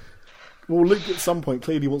 Well, Luke at some point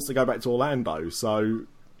clearly wants to go back to Orlando, so,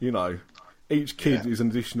 each kid is an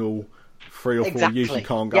additional 3 or 4 years you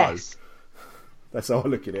can't go. Yes. That's how I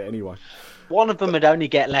look at it anyway. One of them would only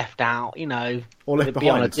get left out, Or left they'd behind. be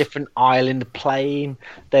on a different aisle in the plane,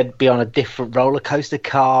 they'd be on a different roller coaster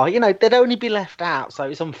car, they'd only be left out, so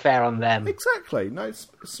it's unfair on them. Exactly. No, it's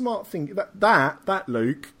a smart thing. That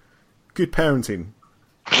Luke, good parenting.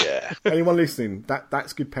 Yeah. Anyone listening,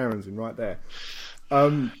 that's good parenting right there.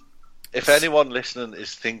 If anyone listening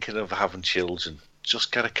is thinking of having children,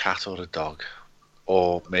 just get a cat or a dog.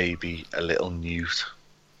 Or maybe a little newt.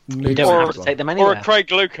 You don't have to take them anywhere. Or a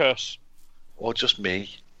Craig Lucas. Or just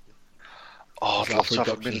me. Oh, I'd love to have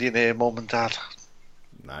a millionaire mum and dad.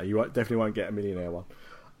 No, you definitely won't get a millionaire one.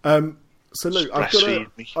 So Luke, I've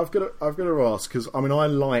got to ask, because I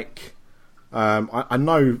like. I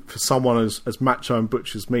know for someone as macho and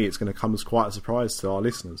butch as me, it's going to come as quite a surprise to our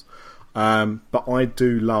listeners. But I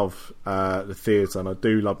do love the theatre, and I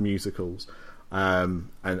do love musicals and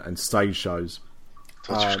stage shows. I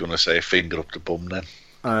thought you was going to say a finger up the bum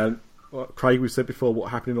then. Craig, we said before,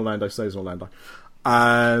 what happened in Orlando stays in Orlando.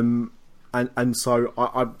 And so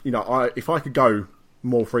I if I could go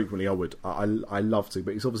more frequently, I would. I love to,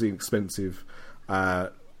 but it's obviously an expensive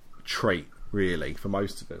treat, really, for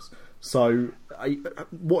most of us. So,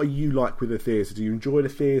 what are you like with the theatre? Do you enjoy the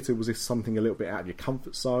theatre? Was this something a little bit out of your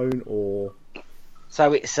comfort zone, or?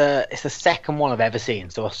 So it's the second one I've ever seen.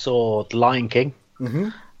 So I saw The Lion King,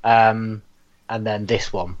 and then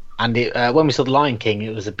this one. And when we saw The Lion King,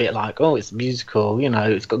 it was a bit like, oh, it's a musical,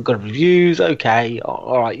 it's got good reviews, okay,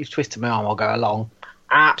 all right, you've twisted my arm, I'll go along.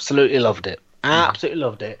 Absolutely loved it. Absolutely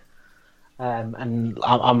loved it. And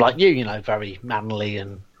I'm like you, very manly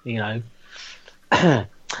and,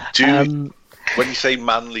 Do you, when you say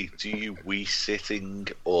manly, do you we sitting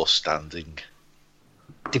or standing?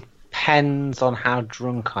 Depends on how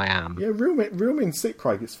drunk I am. Yeah, real men sit,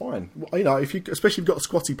 Craig, it's fine. Especially if you've got a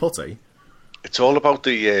squatty potty. It's all about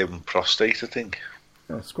the prostate, I think.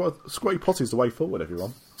 Yeah, squatty potty is the way forward,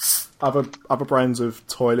 everyone. Other brands of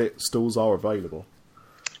toilet stools are available.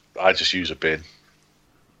 I just use a bin.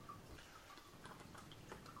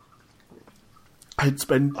 Hence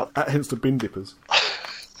the bin dippers.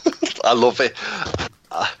 I love it.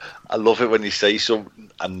 I love it when you say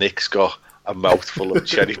something and Nick's got a mouthful of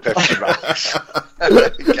cherry Pepsi Max.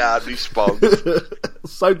 He can't respond.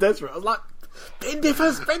 So desperate. I was like, bin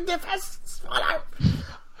dippers.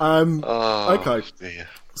 Okay. Dear.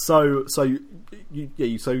 So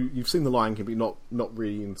you've seen The Lion King, but not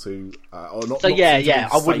really into or not. So not yeah.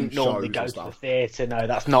 I wouldn't shows normally and go to stuff. the theatre. No,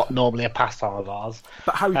 that's not normally a pastime of ours.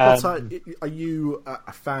 But Harry Potter, are you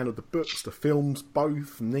a fan of the books, the films,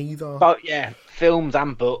 both, neither? But yeah, films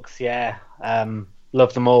and books. Yeah,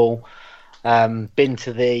 love them all. Been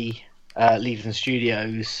to the Leavesden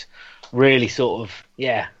Studios. Really, sort of,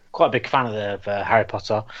 quite a big fan of Harry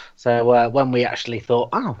Potter. So when we actually thought,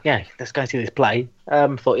 oh yeah, let's go see this play,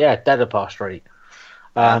 thought Dedapar Street.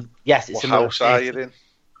 Yes, it's what house are you in?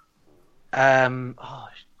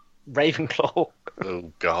 Ravenclaw.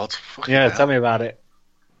 Oh God! Yeah, tell me about it.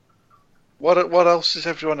 What else is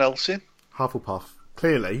everyone else in? Hufflepuff,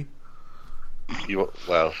 clearly.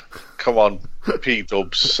 Well, come on,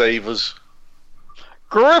 P-Dubs, save us.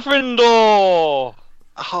 Gryffindor.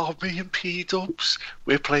 Oh, me and P-Dubs,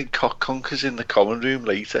 we're playing Cock Conkers in the common room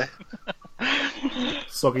later.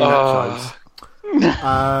 Soggy nachos.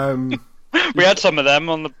 We had some of them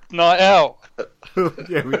on the night out.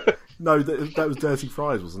 That was Dirty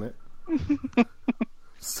Fries, wasn't it?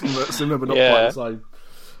 Similar but not quite the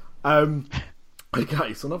same.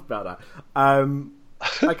 Okay, so enough about that.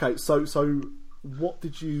 Okay, so what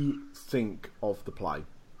did you think of the play?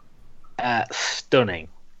 Stunning.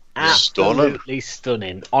 Absolutely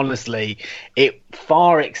stunning. Honestly, it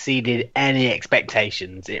far exceeded any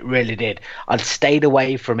expectations. It really did. I'd stayed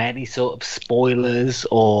away from any sort of spoilers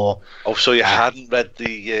or. Oh, so you hadn't read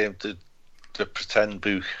the pretend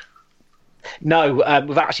book? No,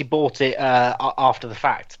 we've actually bought it after the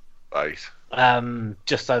fact. Right.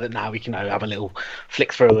 Just so that now we can have a little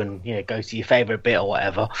flick through and go to your favourite bit or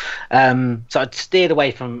whatever. So I'd steered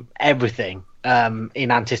away from everything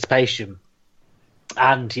in anticipation.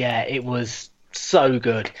 And it was so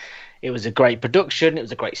good. It was a great production. It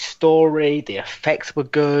was a great story. The effects were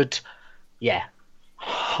good. Yeah,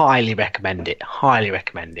 highly recommend it. Highly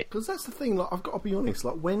recommend it. Because that's the thing. Like, I've got to be honest.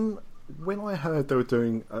 Like when I heard they were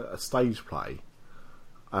doing a stage play,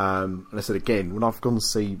 and I said again, when I've gone to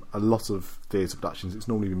see a lot of theatre productions, it's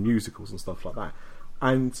normally the musicals and stuff like that.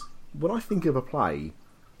 And when I think of a play,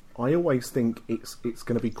 I always think it's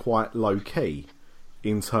going to be quite low key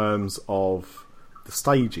in terms of the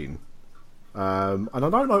staging, and I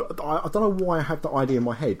don't know why I have that idea in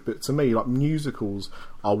my head, but to me, like, musicals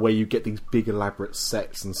are where you get these big elaborate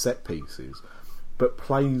sets and set pieces, but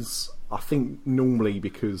plays, I think, normally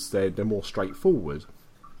because they're more straightforward,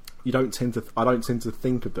 I don't tend to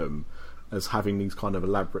think of them as having these kind of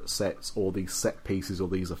elaborate sets or these set pieces or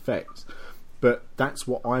these effects. But that's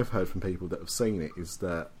what I've heard from people that have seen it, is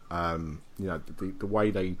that the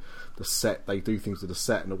way they do things to the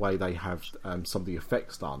set and the way they have some of the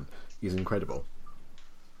effects done is incredible.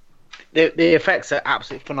 The effects are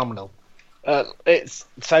absolutely phenomenal. They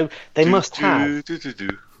must have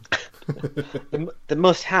they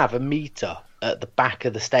must have a meter at the back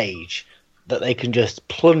of the stage that they can just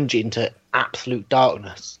plunge into absolute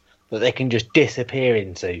darkness, that they can just disappear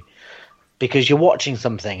into, because you're watching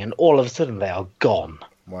something and all of a sudden they are gone.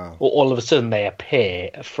 Wow. Or all of a sudden they appear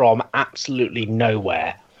from absolutely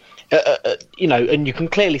nowhere. And you can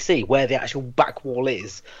clearly see where the actual back wall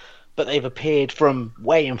is, but they've appeared from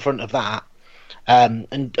way in front of that.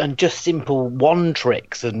 And just simple wand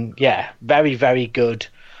tricks and very, very good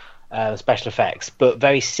special effects, but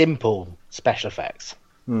very simple special effects.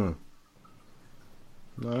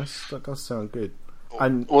 Nice, that does sound good.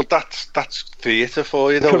 And well, that's theatre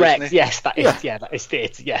for you, though. Correct. Isn't it? Yes, that is. Yeah, that is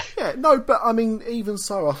theatre. Yeah. Yeah. No, but I mean, even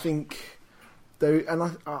so, I think there,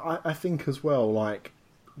 and I think as well, like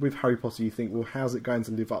with Harry Potter, you think, well, how's it going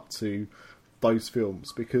to live up to those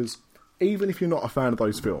films? Because even if you're not a fan of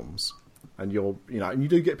those films, and and you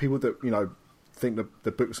do get people that think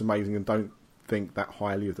the book's amazing and don't think that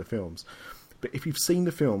highly of the films. But if you've seen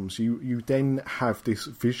the films, you then have this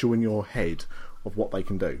visual in your head of what they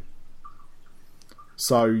can do.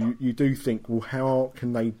 So you do think, well, how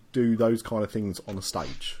can they do those kind of things on a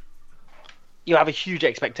stage? You have a huge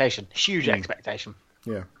expectation. Expectation.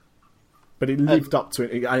 Yeah. But it lived up to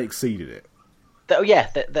it and exceeded it.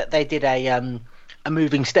 They did a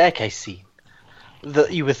moving staircase scene.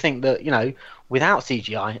 That you would think that, without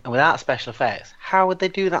CGI and without special effects, how would they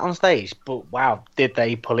do that on stage? But wow, did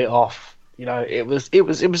they pull it off? It was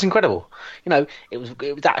incredible. It was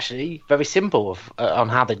actually very simple on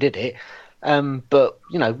how they did it. But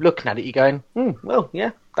looking at it, you're going, well,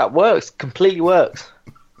 yeah, that works. Completely works.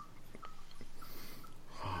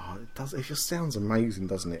 Oh, it does. It just sounds amazing,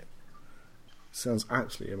 doesn't it? Sounds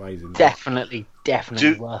absolutely amazing. Definitely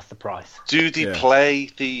worth the price. Do they play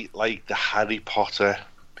the Harry Potter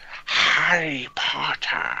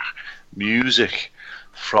music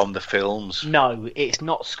from the films? No, it's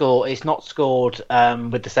not scored. It's not scored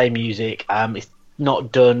with the same music. It's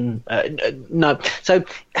not done. No, so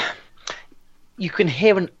you can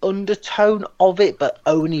hear an undertone of it, but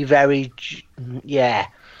only very. Yeah.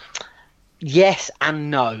 Yes and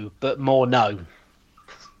no, but more no.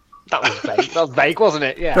 That was vague. That was vague, wasn't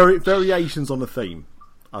it? Yeah. Variations on the theme,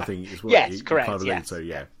 I think, is what you correct. kind of allude to.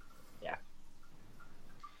 Yeah.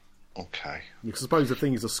 Okay. I suppose the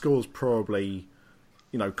thing is, the score's probably,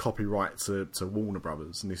 copyright to Warner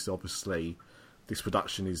Brothers, and this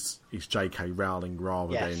production is J.K. Rowling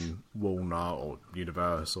rather than Warner or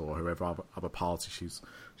Universal or whoever other party she's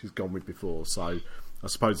gone with before. So I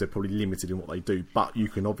suppose they're probably limited in what they do, but you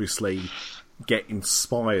can obviously get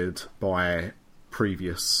inspired by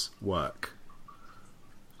previous work.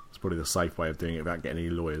 It's probably the safe way of doing it without getting any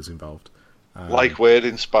lawyers involved. Like we're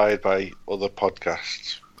inspired by other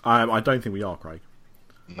podcasts. I don't think we are, Craig.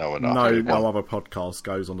 No, we're not. No other podcast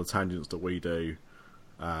goes on the tangents that we do.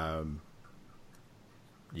 Yeah.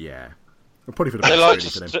 Probably for the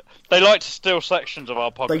best, they like to steal sections of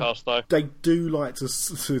our podcast, though. They do like to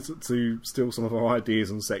steal some of our ideas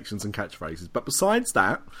and sections and catchphrases. But besides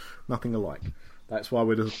that, nothing alike. That's why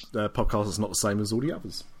we're the podcast is not the same as all the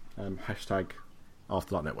others. Hashtag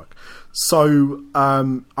After Dark Network. So,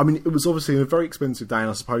 it was obviously a very expensive day, and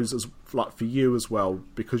I suppose as like for you as well,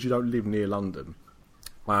 because you don't live near London.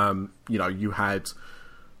 You had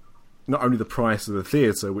not only the price of the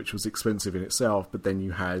theatre, which was expensive in itself, but then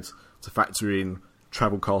you had to factor in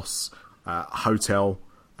travel costs, hotel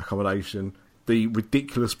accommodation, the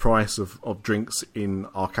ridiculous price of drinks in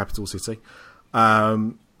our capital city.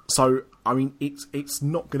 So, it's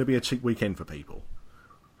not going to be a cheap weekend for people,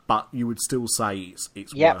 but you would still say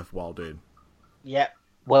it's worthwhile doing. Yep,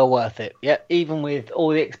 well worth it. Yep, even with all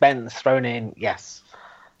the expense thrown in, yes,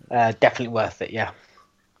 definitely worth it. Yeah,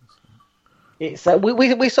 it's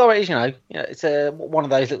we saw it as it's one of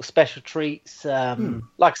those little special treats. Like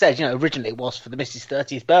I said, originally it was for the Missus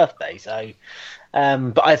 30th birthday. So,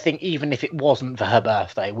 but I think even if it wasn't for her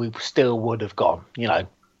birthday, we still would have gone.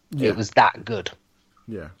 It was that good.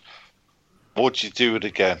 Yeah. Would you do it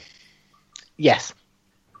again? Yes.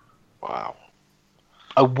 Wow.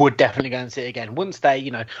 I would definitely go and see it again. Once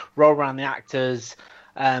they, roll around the actors,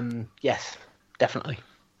 yes, definitely.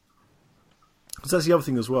 Because that's the other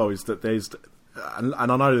thing as well, is that there's, and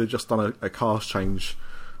I know they've just done a cast change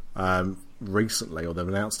recently, or they've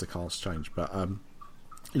announced a cast change, but,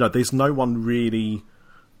 there's no one really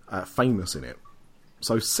famous in it.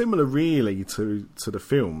 So similar really to the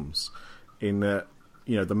films, in that,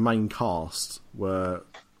 the main cast were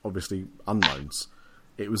obviously unknowns.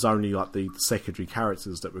 It was only like the secondary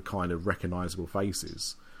characters that were kind of recognisable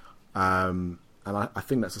faces. And I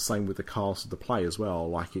think that's the same with the cast of the play as well.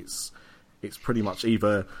 Like it's pretty much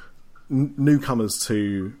either newcomers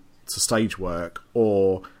to stage work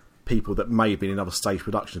or people that may have been in other stage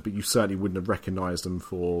productions, but you certainly wouldn't have recognised them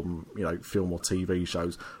for film or TV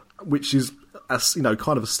shows, which is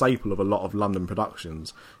kind of a staple of a lot of London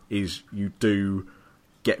productions. Is you do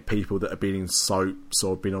get people that have been in soaps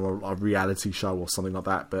or been on a reality show or something like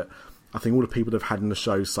that, but I think all the people that have had in the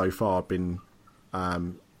show so far have been,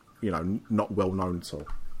 not well known at all.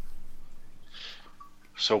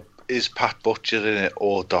 So is Pat Butcher in it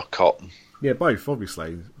or Doc Cotton? Yeah, both.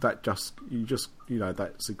 Obviously, that's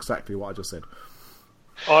exactly what I just said.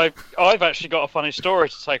 I've actually got a funny story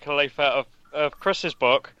to take a leaf out of Chris's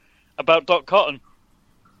book about Doc Cotton.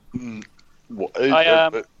 What?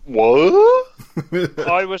 What?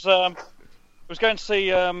 I was going to see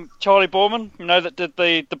Charlie Boorman, that did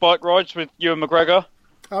the bike rides with Ewan McGregor.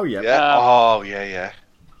 Oh yeah. Yeah.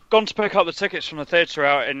 Gone to pick up the tickets from the theatre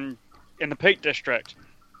out in the Peak District.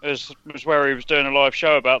 Was where he was doing a live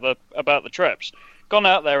show about the trips. gone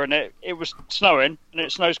out there, and it was snowing, and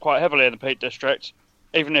it snows quite heavily in the Peak District,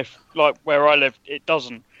 even if, like, where I live, it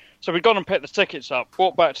doesn't. So we'd gone and picked the tickets up,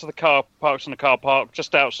 walked back to the car, parked in the car park,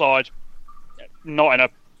 just outside, not in a,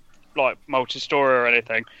 like, multi-story or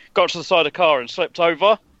anything. Got to the side of the car and slipped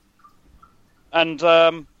over, and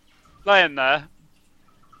laying there,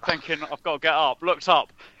 thinking, I've got to get up, looked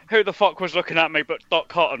up. Who the fuck was looking at me but Dot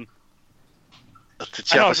Cotton?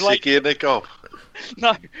 Did you have a ciggy in the gob?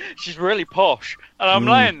 No, she's really posh. And I'm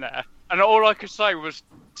laying there, and all I could say was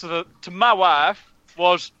to my wife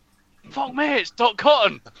was, "Fuck me, it's Dot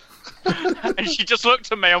Cotton." And she just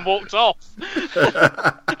looked at me and walked off.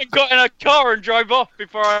 And got in her car and drove off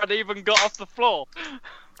before I'd even got off the floor.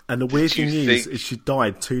 And the weird thing is she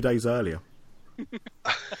died 2 days earlier.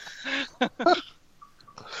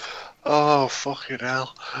 Oh, fucking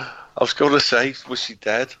hell. I was going to say, was she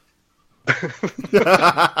dead? I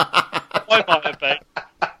might have been.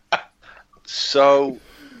 So,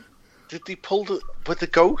 did they pull with the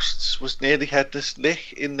ghosts? Was Nearly Headless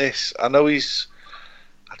Nick in this? I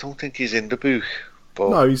don't think he's in the book. But,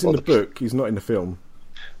 no, he's in the book. He's not in the film.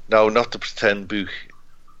 No, not the pretend book.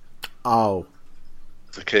 Oh.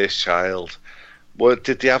 The Cursed Child. Well,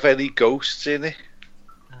 did they have any ghosts in it?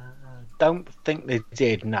 Don't think they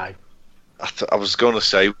did, no. I was going to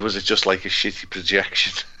say, was it just like a shitty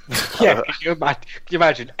projection? Yeah, can you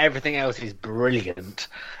imagine everything else is brilliant,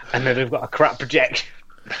 and then they've got a crap projection.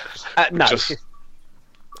 No,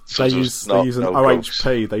 they use an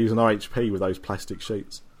OHP. They use an OHP with those plastic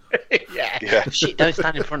sheets. yeah. Shit, don't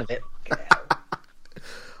stand in front of it.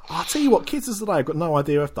 I'll tell you what, kids of today have got no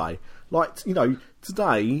idea, have they? Like,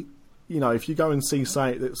 today, if you go and see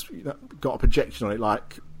something that's got a projection on it,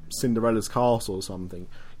 like Cinderella's Castle or something,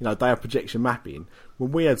 they have projection mapping.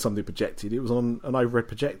 When we had something projected, it was on an overhead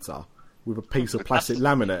projector with a piece of plastic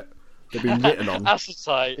laminate that'd been written on.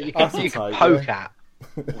 Acetate. You can poke at.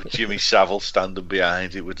 With Jimmy Savile standing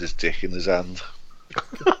behind it with his dick in his hand.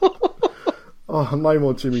 Oh, no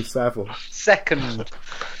more Jimmy Savile. Second.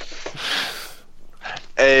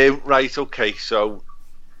 Right, okay, so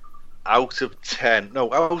out of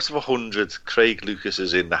 100, Craig Lucas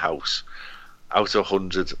is in the house. Out of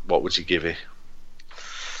 100, what would you give it?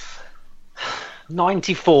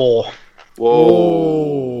 94.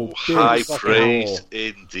 Whoa, high praise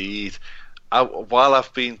indeed. While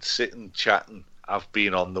I've been sitting chatting, I've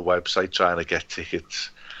been on the website trying to get tickets.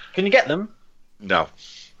 Can you get them? No.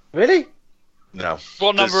 Really? No.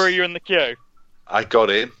 What number are you in the queue? I got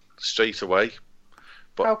in straight away.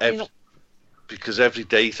 But because every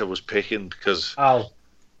date I was picking, because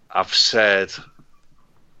I've said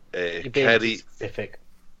Kerry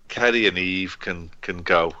and Eve can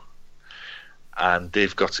go. And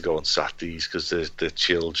they've got to go on Saturdays because they're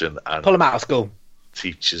children and pull them out of school.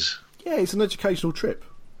 Teachers. Yeah, it's an educational trip.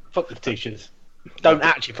 Fuck the teachers. Don't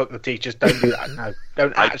actually fuck the teachers. Don't do that. No,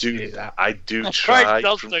 don't actually do that. I do try. Craig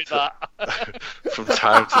does do that from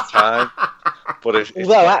time to time. But if you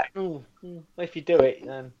do it,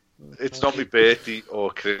 then it's not my birthday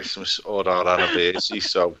or Christmas or our anniversary.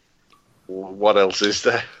 So what else is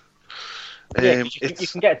there? You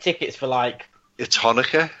can get tickets for it's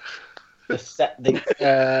Hanukkah.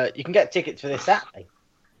 You can get tickets for this Saturday.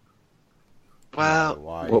 Well,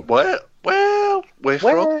 where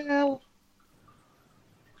from?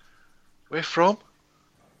 Where from?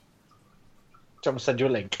 Someone send you a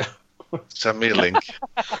link. Send me a link.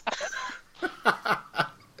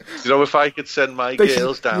 If I could send my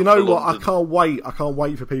girls down. You know what? London. I can't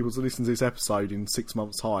wait for people to listen to this episode in 6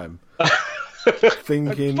 months' time.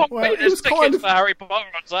 Thinking, it was kind of for Harry Potter on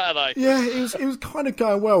Saturday. Yeah, it was kind of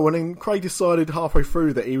going well, and then Craig decided halfway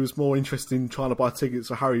through that he was more interested in trying to buy tickets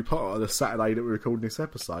for Harry Potter the Saturday that we're recording this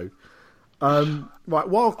episode. Right,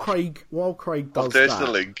 while Craig does there's that,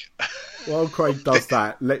 the link. While Craig does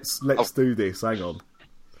that, let's do this. Hang on.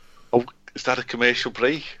 Oh, is that a commercial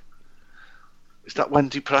break? Is that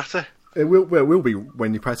Wendy Prater? It will be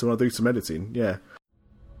Wendy Prater when I do some editing. Yeah.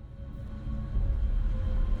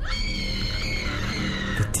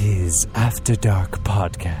 The Tiz After Dark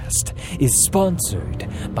podcast is sponsored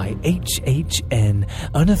by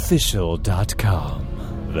HHNUnofficial.com,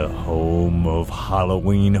 the home of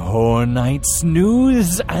Halloween Horror Nights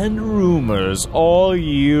news and rumors all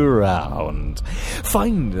year round.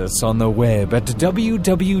 Find us on the web at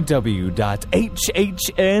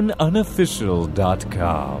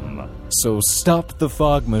www.hhnunofficial.com. So stop the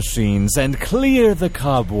fog machines and clear the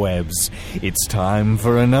cobwebs. It's time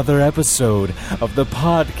for another episode of the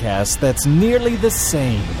podcast that's nearly the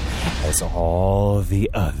same as all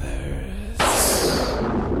the others.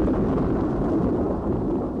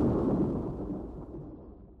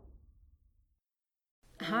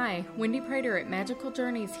 Hi, Hi, Wendy Prater at Magical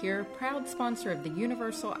Journeys here, proud sponsor of the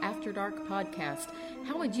Universal After Dark podcast.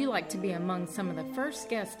 How would you like to be among some of the first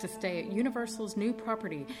guests to stay at Universal's new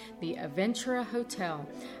property, the Aventura Hotel?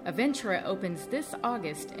 Aventura opens this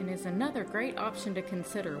August and is another great option to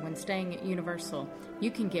consider when staying at Universal.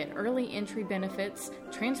 You can get early entry benefits,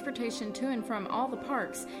 transportation to and from all the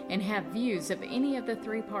parks, and have views of any of the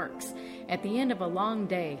 3 parks. At the end of a long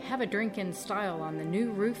day, have a drink in style on the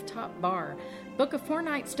new rooftop bar. Book a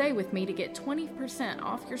 4-night stay with me to get 20%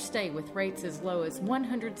 off your stay with rates as low as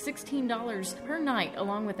 $116 per night,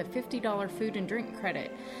 along with a $50 food and drink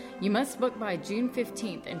credit. You must book by June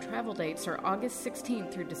 15th, and travel dates are August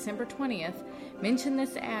 16th through December 20th. Mention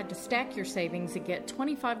this ad to stack your savings and get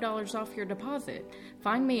 $25 off your deposit.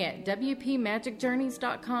 Find me at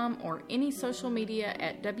WPMagicJourneys.com or any social media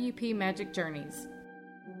at WP Magic Journeys.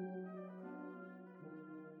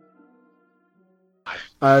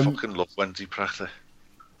 I fucking love Wendy Prater.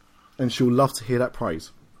 And she'll love to hear that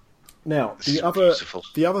praise. Now, the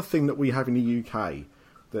other thing that we have in the UK,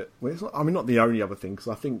 not the only other thing, because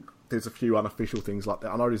I think there's a few unofficial things like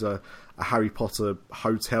that. I know there's a Harry Potter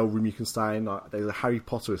hotel room you can stay in. There's a Harry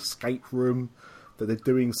Potter escape room that they're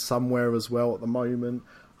doing somewhere as well at the moment.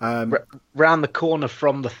 Round the corner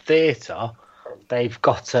from the theatre, they've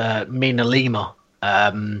got a Mina Lima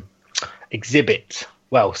exhibit.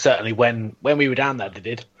 Well, certainly when we were down there, they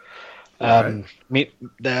did. Right.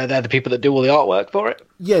 They're the people that do all the artwork for it.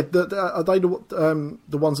 Yeah, are they the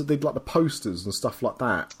ones that did like the posters and stuff like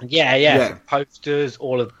that? Yeah. Posters,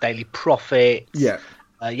 all of Daily Prophet. Yeah.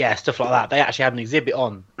 Stuff like that. They actually had an exhibit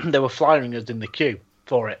on. They were flyering us in the queue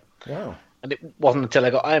for it. Wow. And it wasn't until I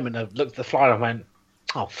got home and I looked at the flyer and went,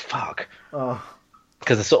 oh, fuck. Oh.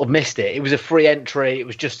 Because I sort of missed it. It was a free entry. It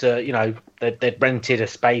was just they'd rented a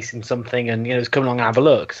space in something, and it was coming along and have a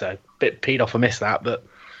look. So a bit peed off I missed that, but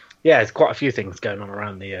yeah, there's quite a few things going on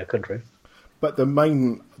around the country. But the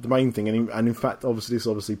main thing, and in fact, obviously this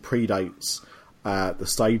predates the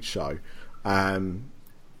stage show. I don't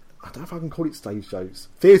know if I can call it stage shows,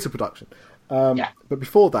 theatre production. But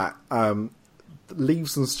before that,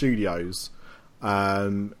 Leavesden Studios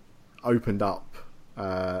opened up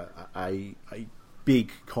a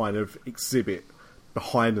big kind of exhibit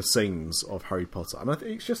behind the scenes of Harry Potter, and I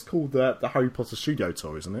think it's just called the Harry Potter Studio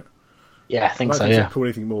Tour, isn't it? Yeah, I think so. I don't call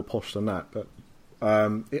anything more posh than that, but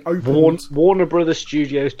it opened Warner Brothers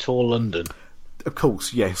Studios Tour London. Of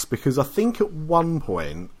course, yes, because I think at one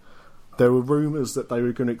point there were rumours that they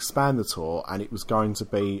were going to expand the tour, and it was going to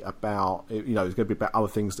be about it was going to be about other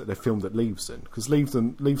things that they filmed at Leavesden, because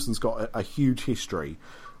Leavesden's got a huge history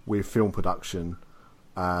with film production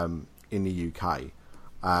in the UK.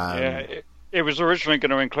 It was originally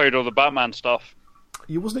going to include all the Batman stuff.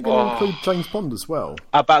 Wasn't it going to include James Bond as well?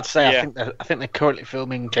 I'm about to say, I think they're currently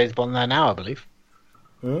filming James Bond there now, I believe.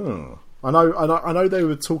 Oh, I know they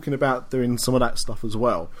were talking about doing some of that stuff as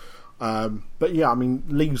well. But yeah, I mean,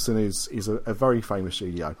 Leavesden is a very famous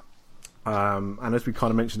studio, and as we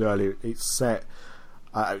kind of mentioned earlier, it's set.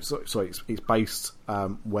 It's based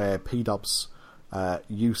where P-Dubs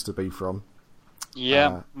used to be from.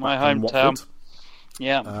 Yeah, my hometown.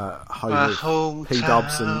 Yeah, home of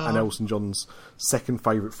P-Dubs and Elton John's second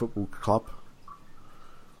favourite football club.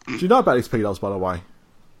 Do you know about these P-Dubs, by the way?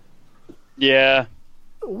 Yeah.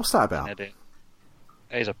 What's that about?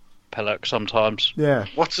 He's a pillock sometimes. Yeah.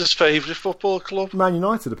 What's his favourite football club? Man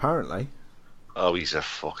United, apparently. Oh, he's a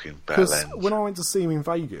fucking bellend. Because when I went to see him in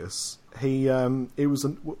Vegas, we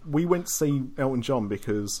went to see Elton John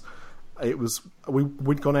because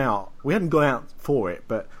we'd gone out. We hadn't gone out for it,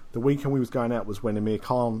 but the weekend we was going out was when Amir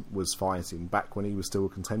Khan was fighting, back when he was still a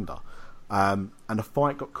contender. And the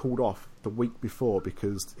fight got called off the week before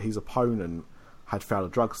because his opponent had failed a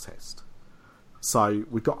drugs test. So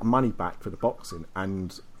we got our money back for the boxing,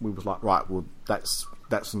 and we was like, right, well, that's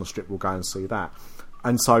on the strip, we'll go and see that.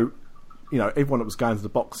 And so, everyone that was going to the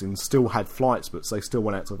boxing still had flights, but they still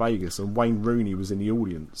went out to Vegas, and Wayne Rooney was in the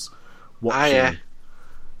audience watching.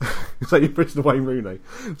 So you pushed Wayne Rooney.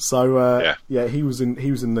 So he was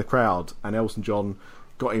in the crowd, and Elton John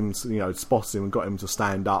got him to, spotted him and got him to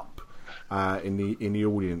stand up in the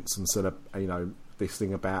audience and said this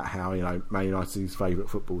thing about how Man United's his favourite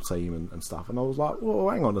football team and stuff. And I was like, well,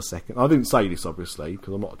 hang on a second. I didn't say this obviously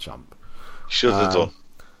because I'm not a chump. Should have done.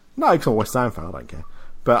 No, because I'm a West Ham fan. I don't care.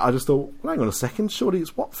 But I just thought, well, hang on a second. Surely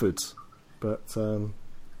it's Watford. But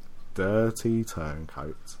dirty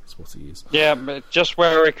turncoat. That's what he is. Yeah, but just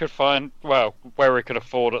where he could where he could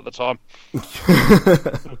afford at the time.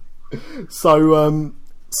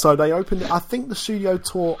 So they opened. I think the studio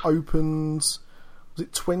tour opened. Was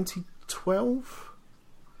it 2012?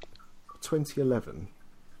 2011?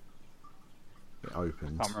 it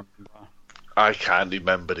opened. Can't remember. I can't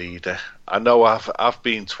remember either. I know I've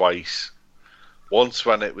been twice. Once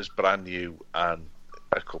when it was brand new, and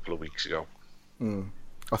a couple of weeks ago.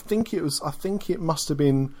 I think it must have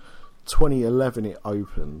been 2011 it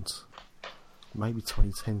opened. Maybe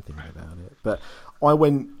 2010 thinking about it. But I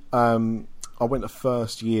went the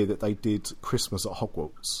first year that they did Christmas at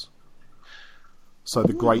Hogwarts. So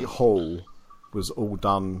the Great Hall was all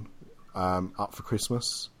done up for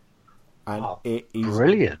Christmas. And it is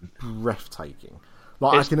brilliant, breathtaking.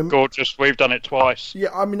 Like, It's gorgeous. We've done it twice. Yeah,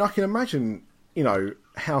 I mean, I can imagine,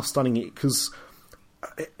 how stunning it, because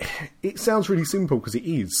it sounds really simple, because it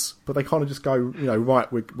is, but they kind of just go,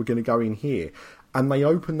 right, we're going to go in here, and they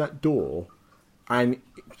open that door, and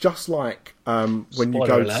just like when you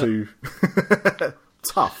go to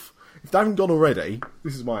tough, if they haven't gone already,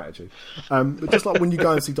 this is my attitude. But just like when you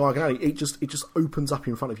go and see Diagon Alley, it just opens up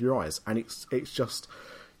in front of your eyes, and it's just,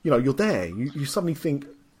 you're there. You suddenly think,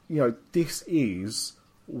 this is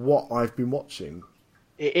what I've been watching.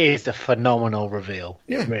 It is a phenomenal reveal.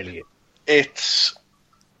 Yeah. It really is.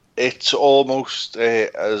 It's almost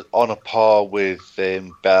as on a par with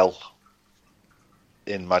Belle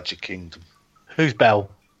in Magic Kingdom. Who's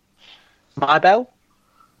Belle? My Belle?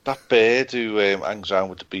 That bird who hangs around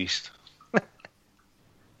with the beast.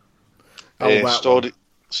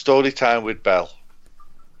 Story time with Belle.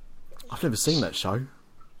 I've never seen that show.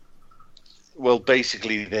 Well,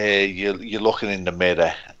 basically, there you're looking in the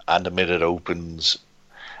mirror, and the mirror opens,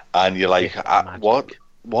 and you're like, "What?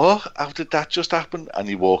 How did that just happen?" And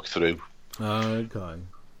you walk through. Okay.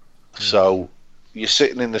 So you're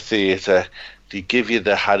sitting in the theatre. They give you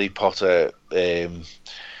the Harry Potter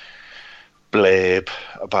blurb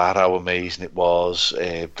about how amazing it was.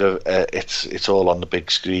 It's all on the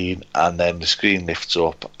big screen, and then the screen lifts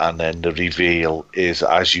up, and then the reveal is,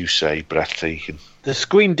 as you say, breathtaking. The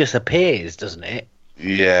screen disappears, doesn't it?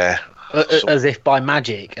 Yeah. As if by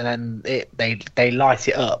magic, and then they light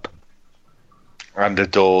it up. And the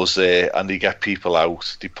door's there, and they get people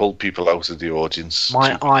out. They pull people out of the audience.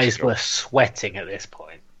 My eyes were sweating at this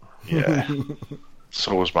point. Yeah.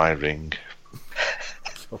 So was my ring.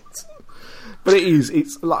 But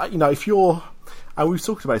it's like, if you're, and we've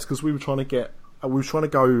talked about this because we were trying to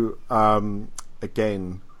go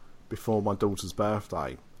again before my daughter's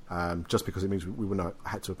birthday, just because it means we wouldn't have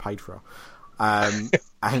had to have paid for her. And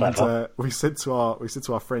we said to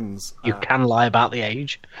our friends, you can lie about the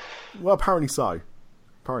age. Well, apparently so.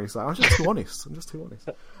 I'm just too honest.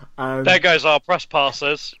 There goes our press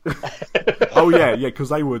passes. Oh yeah, because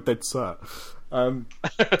they were dead cert.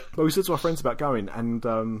 But we said to our friends about going, and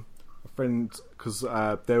a friend, because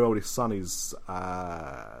their oldest son is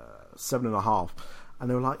 7.5, and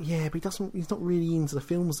they were like, "Yeah, but he's not really into the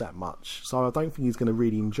films that much, so I don't think he's going to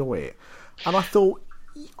really enjoy it." And I thought,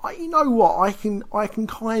 you know what, I can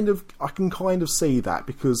kind of see that,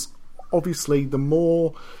 because obviously the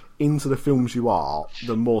more into the films you are,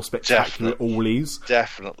 the more spectacular it all is.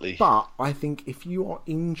 Definitely. But I think if you are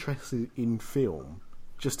interested in film,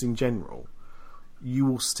 just in general, you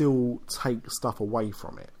will still take stuff away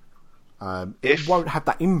from it. It won't have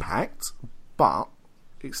that impact, but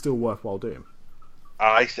it's still worthwhile doing.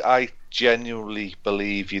 I genuinely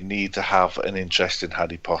believe you need to have an interest in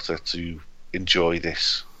Harry Potter to enjoy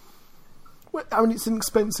this. Well, I mean, it's an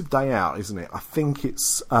expensive day out, isn't it? I think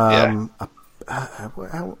it's how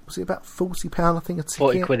was it, about £40? I think a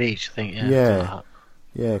ticket. £40 each, I think. Yeah.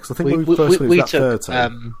 Because I think when we first went, it was about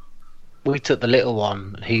 30. We took the little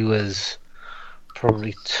one. He was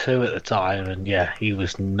probably 2 at the time, and he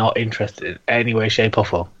was not interested in any way, shape, or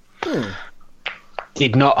form.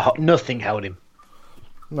 Nothing held him.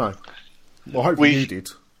 No. Well, hopefully you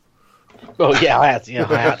did. Well, I had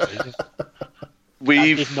to.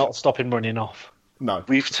 I did not stop him running off. No.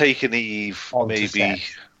 We've taken Eve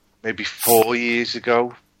maybe 4 years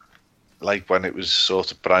ago, like when it was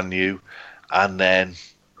sort of brand new, and then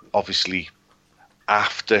obviously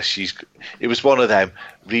after it was one of them,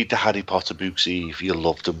 read the Harry Potter books, Eve, you'll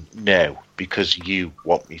love them. No, because you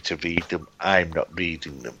want me to read them, I'm not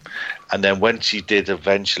reading them. And then when she did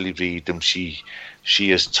eventually read them, she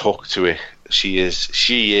has stuck to it. She is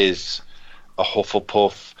a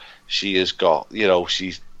Hufflepuff. She has got,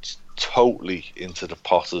 she's totally into the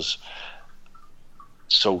Potters.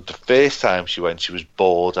 So the first time she went, she was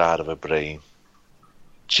bored out of her brain.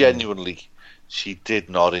 Genuinely, she did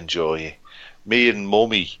not enjoy it. Me and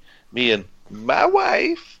my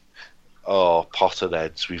wife,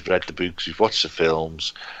 Potterheads. We've read the books, we've watched the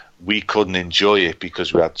films. We couldn't enjoy it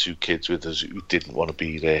because we had 2 kids with us who didn't want to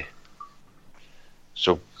be there.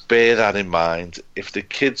 So bear that in mind. If the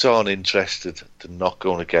kids aren't interested, they're not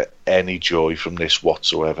going to get any joy from this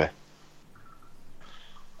whatsoever.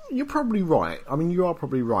 You're probably right. I mean, you are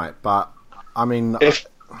probably right, but I mean, if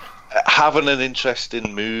having an interest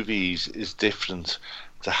in movies is different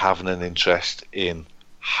to having an interest in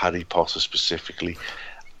Harry Potter specifically.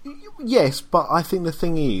 Yes, but I think the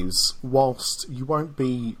thing is, whilst you won't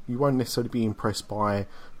necessarily be impressed by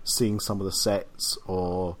seeing some of the sets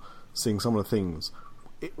or seeing some of the things,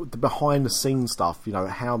 the behind the scenes stuff, you know,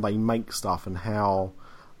 how they make stuff and how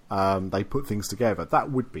they put things together,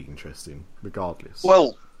 that would be interesting, regardless.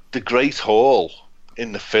 Well, the Great Hall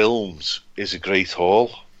in the films is a Great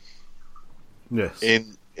Hall. Yes.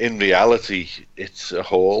 In reality, it's a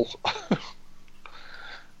hall.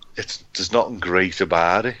 There's nothing great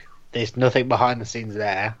about it. There's nothing behind the scenes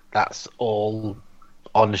there. That's all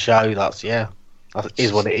on the show. That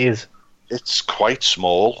is what it is. It's quite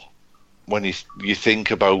small. When you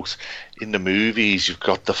think about, in the movies, you've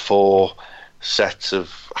got the 4 sets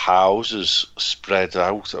of houses spread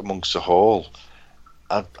out amongst the hall,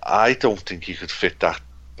 and I don't think you could fit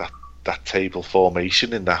that table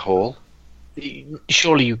formation in that hall.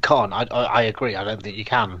 Surely you can't. I agree. I don't think you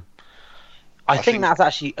can. I think that's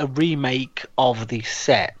actually a remake of the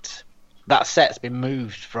set. That set's been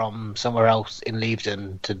moved from somewhere else in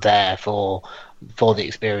Leavesden to there for the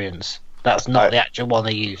experience. That's not the actual one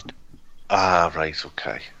they used. Ah, right,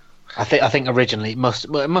 okay. I think originally it must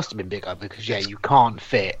have been bigger because you can't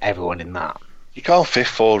fit everyone in that. You can't fit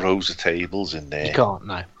 4 rows of tables in there. You can't,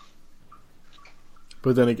 no.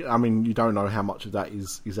 But then, I mean, you don't know how much of that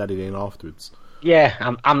is added in afterwards. Yeah,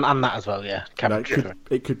 and that as well. Yeah,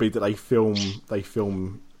 it could be that they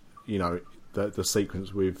film, you know, the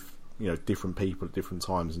sequence with, you know, different people at different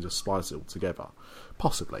times and just splice it all together.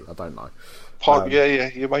 Possibly, I don't know. Yeah,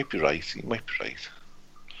 you might be right.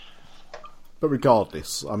 But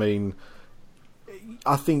regardless, I mean,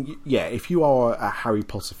 I think, if you are a Harry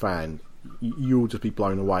Potter fan, you'll just be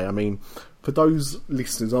blown away. I mean, for those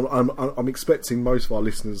listeners, I'm expecting most of our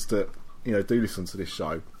listeners that, you know, do listen to this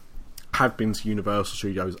show have been to Universal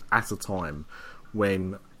Studios at a time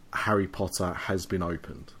when Harry Potter has been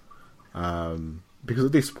opened. Because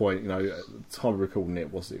at this point, you know, at the time of recording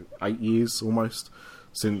it, was it 8 years almost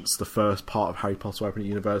since the first part of Harry Potter opened at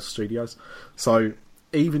Universal Studios? So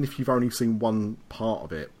even if you've only seen one part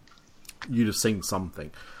of it, you'd have seen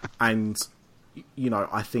something. And, you know,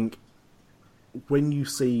 I think when you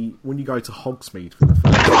go to Hogsmeade for the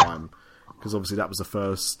first time, because obviously that was the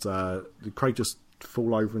first, did Craig just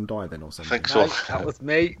fall over and die then or something? I think so. No, that was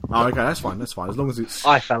me. Oh, okay, that's fine. As long as it's...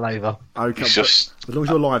 I fell over. Okay, as long as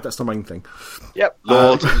you're alive, that's the main thing. Yep.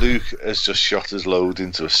 Lord Luke has just shot his load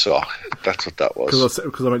into a sock. That's what that was.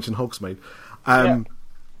 Because I mentioned Hogsmeade.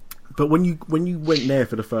 But when you went there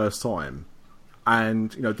for the first time,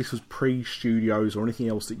 and, you know, this was pre-studios or anything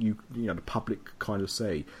else that you know, the public kind of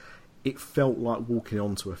see, it felt like walking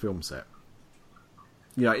onto a film set.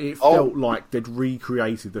 You know, it felt like they'd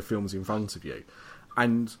recreated the films in front of you.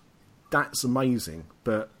 And that's amazing.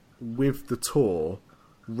 But with the tour,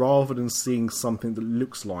 rather than seeing something that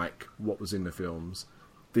looks like what was in the films,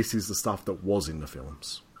 this is the stuff that was in the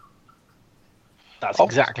films. That's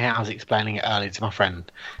exactly how I was explaining it earlier to my friend.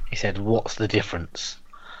 He said, "What's the difference?"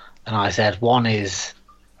 And I said, "One is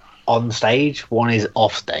on stage, one is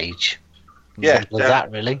off stage." Yeah, was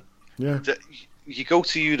that really? Yeah. You go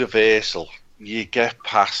to Universal, you get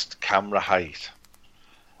past camera height,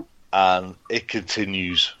 and it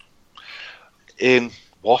continues. In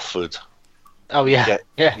Watford,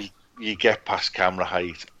 you get past camera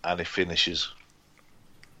height, and it finishes.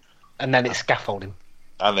 And then it's scaffolding.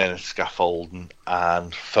 And then it's scaffolding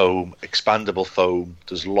and foam, expandable foam.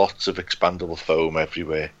 There's lots of expandable foam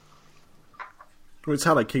everywhere. Well, it's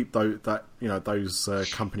how they keep those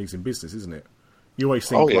companies in business, isn't it? You always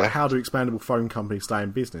think, how do expandable foam companies stay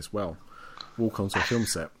in business? Well, walk onto a film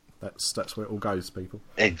set. That's where it all goes, people.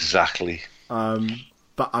 Exactly.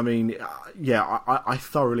 But I mean, I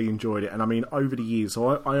thoroughly enjoyed it, and I mean, over the years,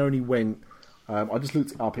 so I only went. I just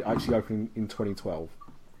looked it up. It actually opened in 2012.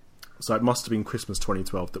 So it must have been Christmas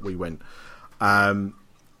 2012 that we went. And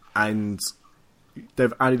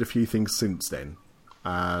they've added a few things since then.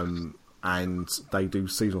 And they do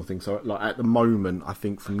seasonal things. So like at the moment, I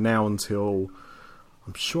think from now until,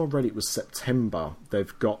 I'm sure I read it was September,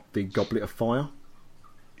 they've got the Goblet of Fire.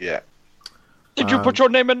 Yeah. Did you put your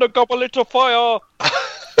name in the Goblet of Fire?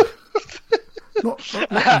 Not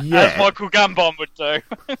yet. As Michael Gambon would do.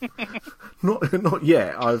 Not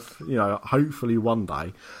yet. I've, hopefully one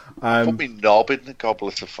day. Put me knob in the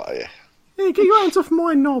Goblet of Fire. Yeah, get your hands off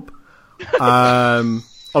my knob.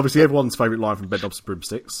 Obviously, everyone's favourite line from Bedknobs and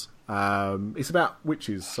Broomsticks. It's about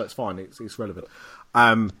witches, so it's fine. It's relevant.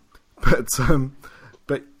 But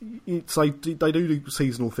they do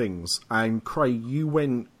seasonal things. And Craig, you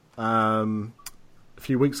went a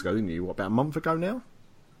few weeks ago, didn't you? What, about a month ago now?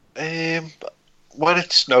 When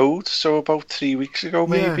it snowed, so about 3 weeks ago,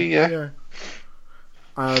 maybe. Yeah.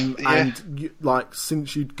 And like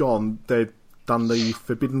since you'd gone, they'd done the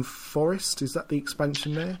Forbidden Forest. Is that the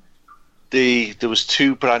expansion there? There was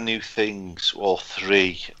 2 brand new things, or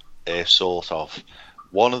 3, sort of.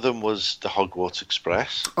 One of them was the Hogwarts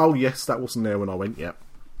Express. Oh yes, that wasn't there when I went yet.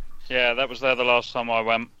 Yeah, that was there the last time I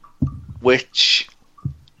went. Which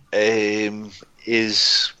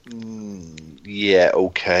is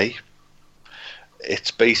okay.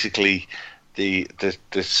 It's basically the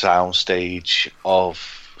sound stage of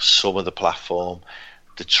some of the platform,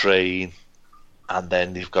 the train, and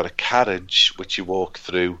then you've got a carriage which you walk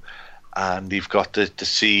through, and you've got the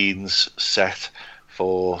scenes set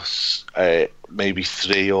for maybe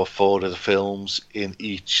 3 or 4 of the films in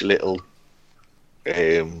each little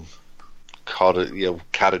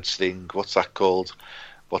carriage thing. What's that called?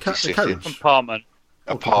 What do you sit in? Compartment.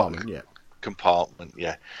 Compartment,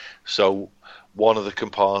 yeah. So one of the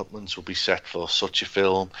compartments will be set for such a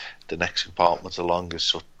film, the next compartment along is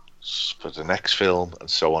for the next film, and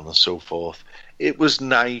so on and so forth. It was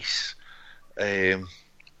nice.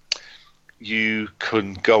 You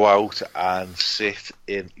can go out and sit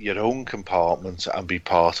in your own compartment and be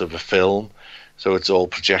part of a film. So it's all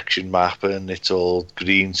projection mapping, it's all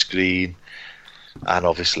green screen, and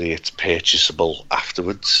obviously it's purchasable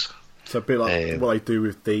afterwards. So a bit like what I do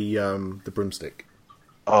with the broomstick.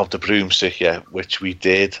 Oh, the broomstick, yeah, which we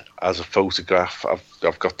did as a photograph.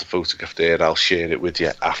 I've got the photograph there. I'll share it with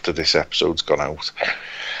you after this episode's gone out.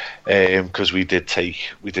 Because we did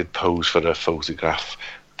pose for a photograph.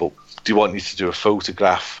 But do you want me to do a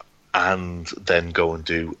photograph and then go and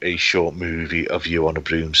do a short movie of you on a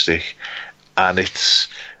broomstick? And it's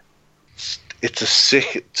a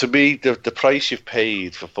sick, to me, the price you've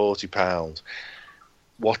paid for £40,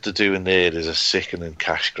 what they're doing there is a sickening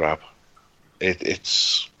cash grab.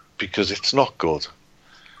 It's because it's not good.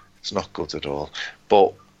 It's not good at all.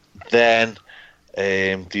 But then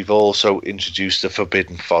they've also introduced the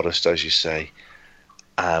Forbidden Forest, as you say,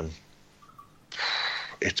 and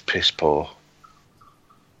it's piss poor.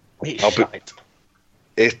 It's shite.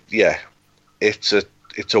 It's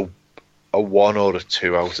a 1 or a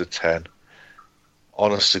 2 out of 10.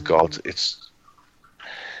 Honest to God, it's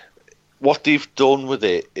what they've done with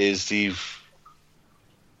it is they've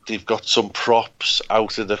got some props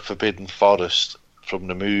out of the Forbidden Forest from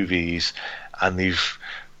the movies, and they've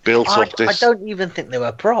built up this. I don't even think they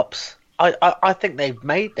were props. I think they've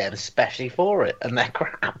made them especially for it, and they're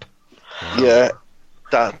crap. Yeah,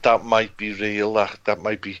 that might be real. That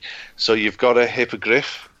might be. So you've got a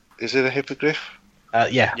hippogriff. Is it a hippogriff?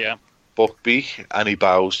 Yeah. Yeah. Buckbeak, and he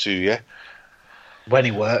bows to you. When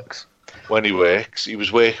he works. When he works. He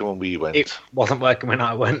was working when we went. It wasn't working when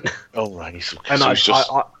I went. Oh, right.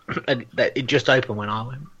 And it just opened when I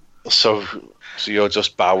went. So you're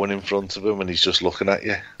just bowing in front of him and he's just looking at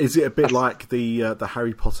you? Is it a bit like the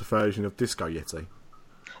Harry Potter version of Disco Yeti?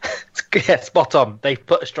 Yeah, spot on. They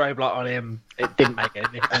put a strobe light on him. It didn't make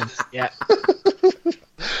any difference. Yeah.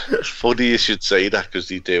 It's funny you should say that, because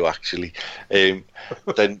they do, actually. Then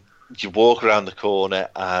you walk around the corner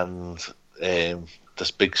and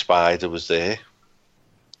this big spider was there.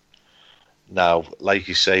 Now, like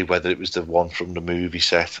you say, whether it was the one from the movie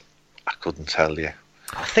set, I couldn't tell you.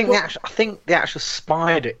 I think the actual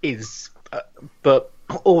spider is, but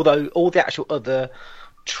although all the actual other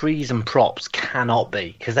trees and props cannot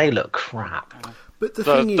be, because they look crap. But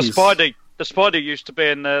the spider used to be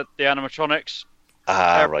in the animatronics.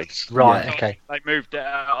 Right. Right. Yeah. Okay. They moved it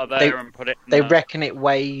out of there and put it. They reckon it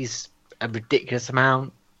weighs a ridiculous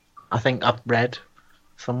amount. I think I've read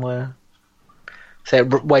somewhere. So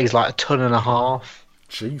it weighs like 1.5 tons.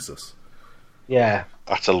 Jesus. Yeah.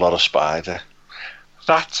 That's a lot of spider.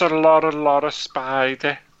 That's a lot of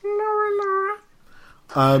spider.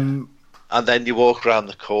 And then you walk around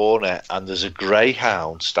the corner and there's a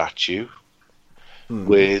greyhound statue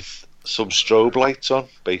with some strobe lights on,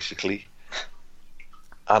 basically.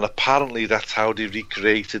 And apparently that's how they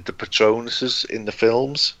recreated the Patronuses in the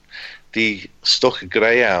films. They stuck a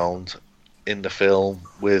greyhound in the film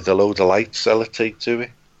with a load of lights sellotape to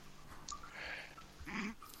it.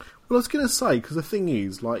 Well, I was going to say, because the thing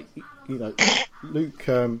is, like, you know, Luke...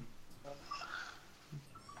 I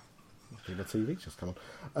think the TV's just come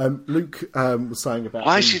on. Luke was saying about...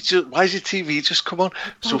 Why is your TV just come on?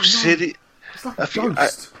 So silly. It's like a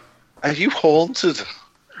ghost. Are you haunted?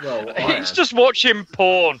 Well, He's just watching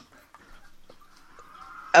porn.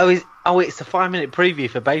 Oh, it's a 5-minute preview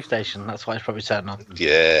for Babe Station. That's why it's probably turning on.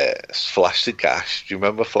 Yes, Flash to Cash. Do you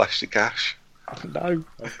remember Flash to Cash? No.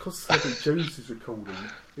 Because Cedric Jones is recording.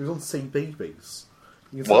 It was on CBeebies.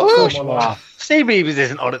 What? CBeebies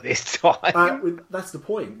isn't on at this time. That's the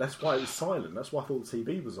point. That's why it was silent. That's why I thought the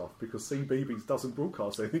TV was off, because CBeebies doesn't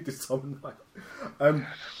broadcast anything this time of night.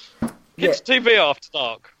 It's TV After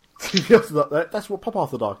Dark. TV After Dark. That's what Pop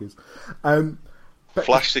After Dark is.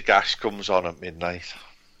 Flash the Gash comes on at midnight.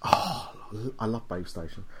 Oh, I love Babe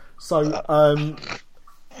Station. So,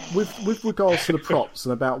 with regards to the props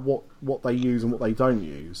and about what they use and what they don't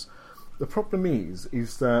use, the problem is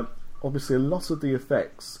that obviously a lot of the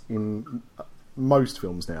effects in most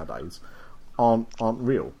films nowadays aren't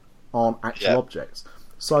real, aren't actual objects.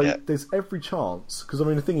 So there's every chance, because I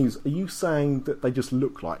mean the thing is, are you saying that they just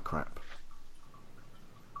look like crap?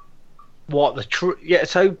 What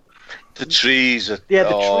so the trees are... Yeah,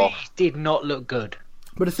 the trees did not look good.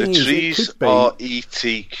 But the thing is, trees it could be... are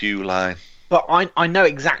ETQ line. But I know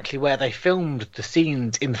exactly where they filmed the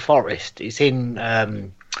scenes in the forest. It's in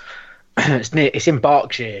it's in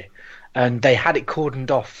Berkshire, and they had it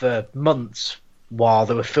cordoned off for months while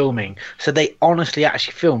they were filming. So they honestly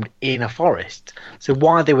actually filmed in a forest. So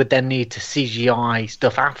why they would then need to CGI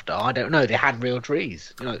stuff after, I don't know. They had real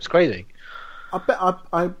trees. It's crazy.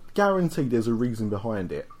 I guarantee there's a reason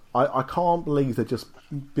behind it. I can't believe they just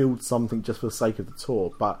build something just for the sake of the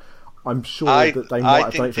tour, but I'm sure that they might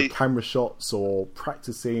have done it for camera shots or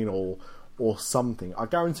practicing or something. I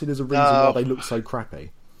guarantee there's a reason why they look so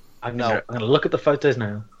crappy. I'm going to look at the photos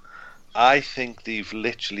now. I think they've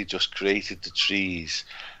literally just created the trees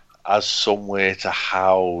as somewhere to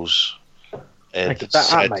house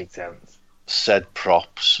that makes sense. Said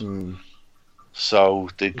props. So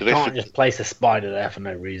the you can't just place a spider there for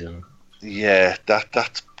no reason. Yeah,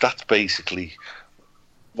 that's basically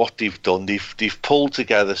what they've done. They've pulled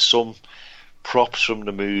together some props from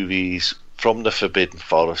the movies, from the Forbidden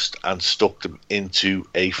Forest, and stuck them into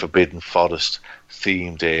a Forbidden Forest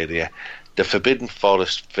themed area. The Forbidden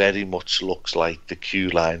Forest very much looks like the queue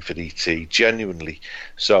line for ET, genuinely.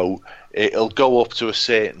 So it'll go up to a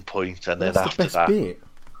certain point, and then after that,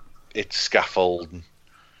 it's scaffolding.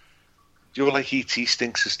 You're like ET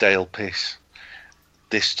stinks of stale piss.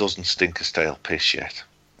 This doesn't stink of stale piss yet.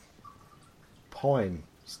 Pine.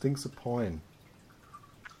 Stinks of pine.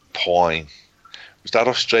 Pine. Was that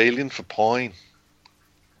Australian for pine?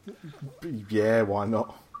 Yeah, why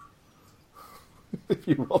not? If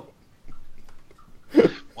you want.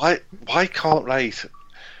 Why can't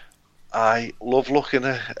I love looking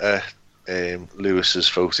at Lewis's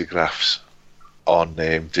photographs on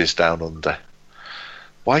Diz Down Under.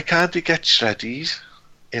 Why can't they get shreddies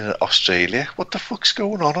in Australia? What the fuck's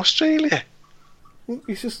going on, Australia?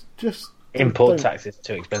 It's just import tax is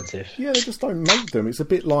too expensive. Yeah, they just don't make them. It's a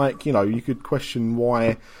bit like, you could question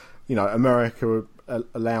why, America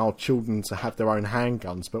allow children to have their own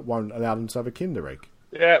handguns but won't allow them to have a Kinder Egg.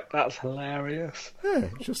 Yeah, that's hilarious. Yeah,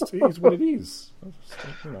 it is what it is.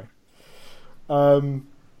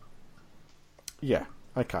 Yeah,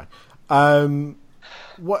 okay.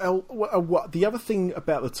 What the other thing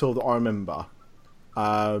about the tour that I remember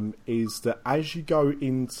is that as you go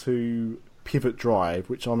into Pivot Drive,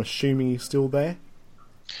 which I'm assuming is still there.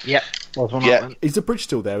 Yep. Is the bridge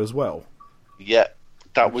still there as well? Yeah,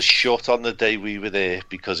 that was shut on the day we were there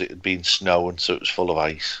because it had been snowing, so it was full of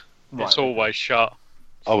ice. Right. It's always shut.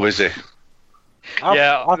 Oh, is it?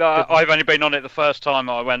 I've only been on it the first time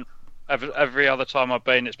I went. Every other time I've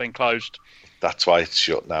been, it's been closed. That's why it's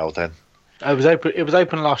shut now, then. It was open. It was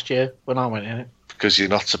open last year when I went in it. Because you're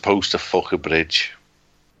not supposed to fuck a bridge.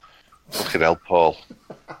 Fucking hell, Paul.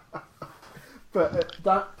 But at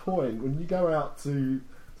that point, when you go out to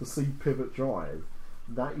see Pivot Drive,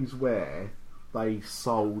 that is where they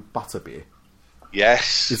sold butterbeer.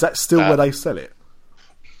 Yes. Is that still where they sell it?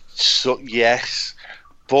 So yes,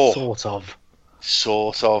 but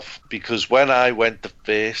sort of, because when I went the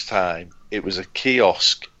first time, it was a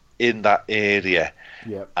kiosk in that area,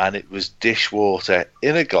 and it was dishwater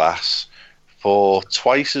in a glass for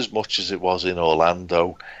twice as much as it was in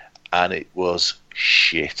Orlando, and it was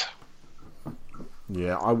shit.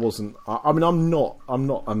 Yeah, I wasn't. I mean, I'm not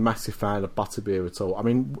a massive fan of butterbeer at all. I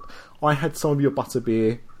mean, I had some of your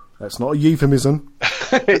butterbeer. That's not a euphemism.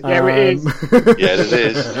 Yeah, it is. Yeah, it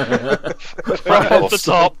is. Right off the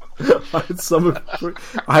top. I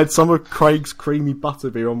had some of Craig's creamy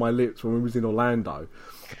butterbeer on my lips when we was in Orlando,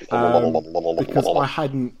 because I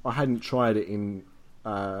hadn't tried it in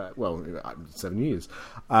 7 years.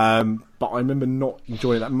 But I remember not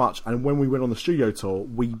enjoying it that much. And when we went on the studio tour,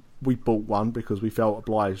 we bought one because we felt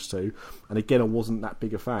obliged to. And again, I wasn't that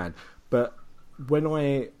big a fan. But when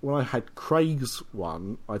I had Craig's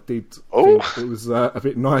one, I did think it was a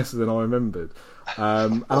bit nicer than I remembered.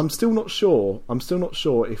 And I'm still not sure.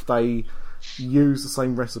 If they use the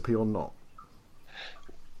same recipe or not.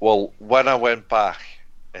 Well, when I went back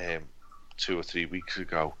 2 or 3 weeks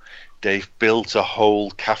ago, they've built a whole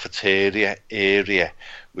cafeteria area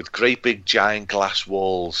with great big giant glass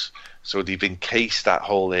walls. So they've encased that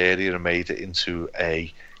whole area and made it into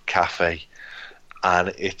a cafe.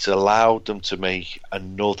 And it's allowed them to make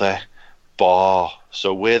another bar.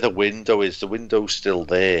 So where the window is, the window's still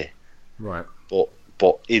there. Right.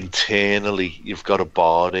 But internally, you've got a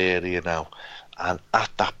bar area now. And at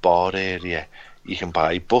that bar area, you can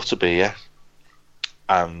buy butterbeer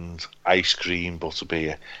and ice cream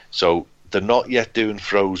butterbeer. So they're not yet doing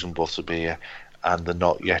frozen butterbeer, and they're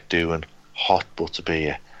not yet doing hot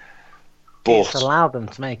butterbeer. But it's allowed them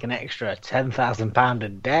to make an extra £10,000 a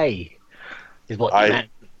day, is what you meant.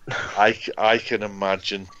 I can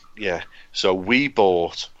imagine, yeah. So we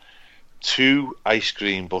bought 2 ice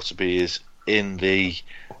cream butterbeers in the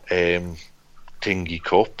thingy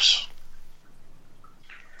cups,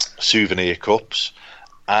 souvenir cups,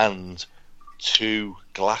 and 2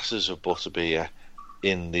 glasses of butterbeer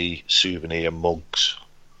in the souvenir mugs.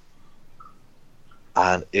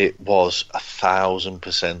 And it was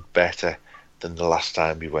 1,000% better than the last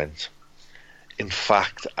time we went. In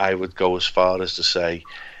fact, I would go as far as to say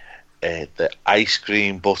the ice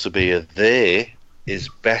cream butterbeer there is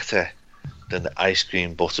better than the ice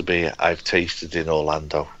cream butterbeer I've tasted in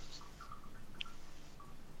Orlando.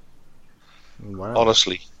 Wow.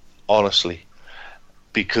 Honestly,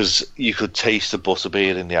 because you could taste the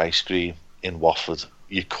butterbeer in the ice cream in Watford,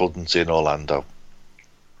 you couldn't in Orlando.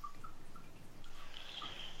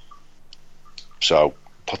 So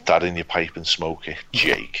put that in your pipe and smoke it,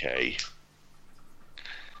 JK.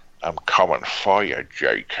 I'm coming for you,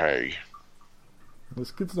 JK.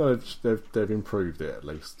 It's good to know they've improved it at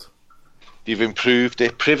least. They've improved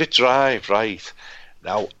it. Privet Drive, right.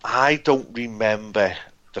 Now, I don't remember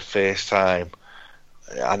the first time,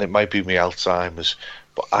 and it might be my Alzheimer's,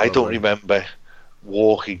 but I don't remember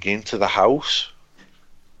walking into the house.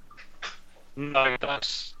 No,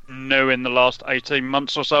 that's new in the last 18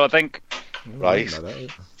 months or so, I think. Right.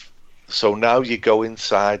 So now you go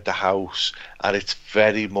inside the house, and it's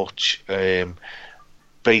very much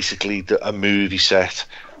basically a movie set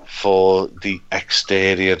for the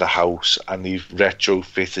exterior of the house, and they've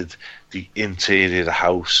retrofitted the interior of the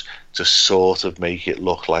house to sort of make it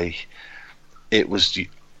look like it was.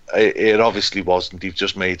 It obviously wasn't. They've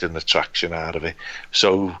just made an attraction out of it.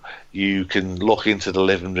 So you can look into the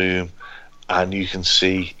living room, and you can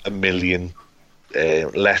see a million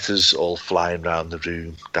letters all flying around the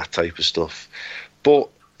room, that type of stuff. But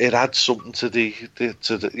it adds something to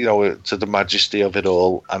the majesty of it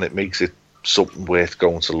all, and it makes it something worth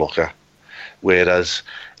going to look at. Whereas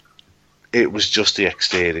it was just the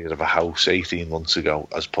exterior of a house 18 months ago,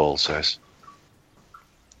 as Paul says.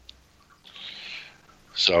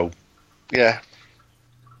 So, yeah,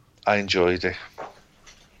 I enjoyed it.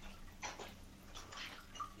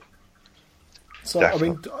 So, definitely.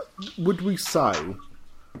 I mean, would we say?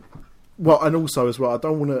 Well, and also as well, I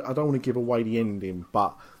don't want to give away the ending,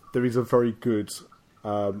 but there is a very good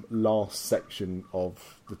last section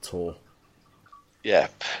of the tour. Yeah.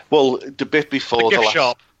 Well, the bit before the gift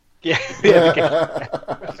shop. Yeah.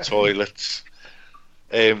 The toilets.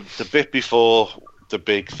 The bit before the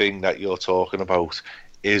big thing that you're talking about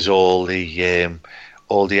is all the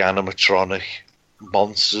animatronic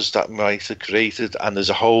monsters that might have created, and there's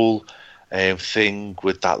a whole thing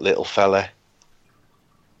with that little fella.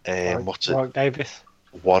 What's it?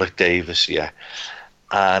 Warwick Davis, yeah.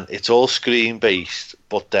 And it's all screen based,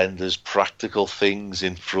 but then there's practical things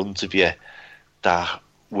in front of you that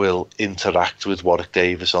will interact with Warwick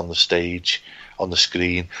Davis on the stage, on the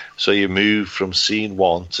screen. So you move from scene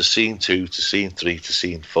 1 to scene 2 to scene 3 to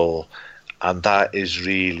scene 4, and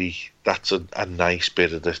that's a nice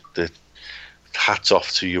bit of the hats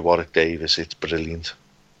off to you, Warwick Davis. It's brilliant.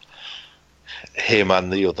 Him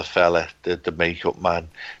and the other fella, the makeup man,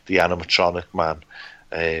 the animatronic man,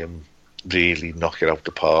 really knock it out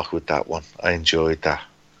the park with that one. I enjoyed that.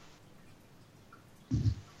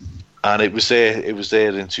 And it was there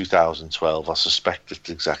in 2012. I suspect it's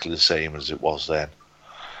exactly the same as it was then.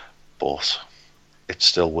 But it's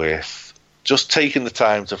still worth just taking the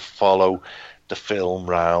time to follow the film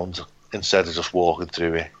round instead of just walking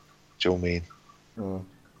through it. Do you know what I mean? Mm.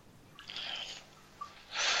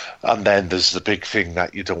 And then there's the big thing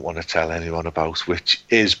that you don't want to tell anyone about, which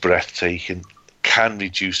is breathtaking, can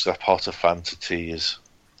reduce the pot of Fanta tears,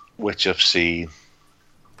 which I've seen.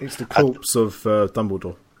 It's the corpse of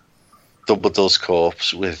Dumbledore. Dumbledore's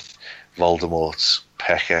corpse with Voldemort's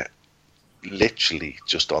pecker literally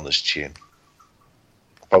just on his chin.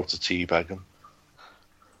 About to teabag him.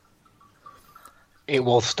 It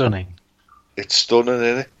was stunning. It's stunning,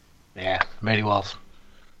 isn't it? Yeah, it really was.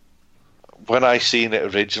 When I seen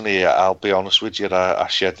it originally, I'll be honest with you, I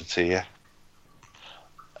shed a tear.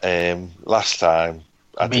 Last time...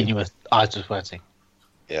 I mean, your eyes were sweating.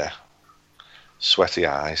 Yeah. Sweaty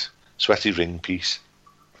eyes. Sweaty ring piece.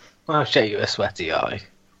 I'll show you a sweaty eye.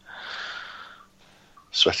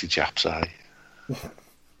 Sweaty Jap's eye.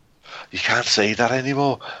 You can't say that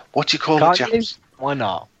anymore. What do you call Can't the Japs? you? Why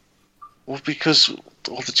not? Well, because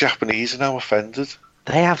all the Japanese are now offended.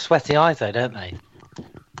 They have sweaty eyes, though, don't they?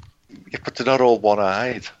 Yeah, but they're not all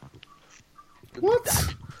one-eyed.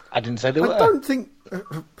 What? I didn't say they were. I don't think...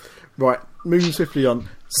 Right, moving swiftly on,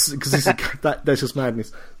 because that's just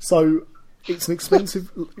madness. So, it's an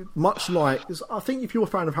expensive... Much like... I think if you're a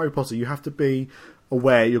fan of Harry Potter, you have to be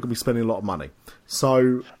aware you're going to be spending a lot of money.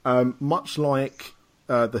 So, much like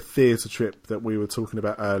the theatre trip that we were talking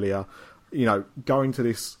about earlier, you know, going to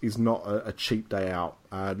this is not a cheap day out.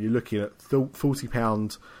 You're looking at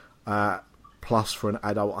 £40 plus for an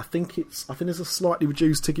adult. I think there's a slightly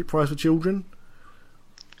reduced ticket price for children.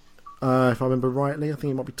 If I remember rightly, I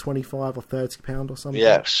think it might be £25 or £30 or something.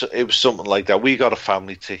 Yeah, so it was something like that. We got a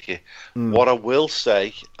family ticket. What I will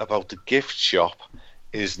say about the gift shop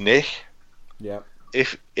is, Nick, yeah,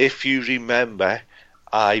 if you remember,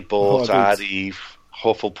 I bought our Eve a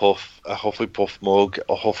Hufflepuff mug,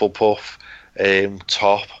 a Hufflepuff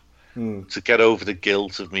top to get over the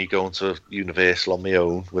guilt of me going to Universal on my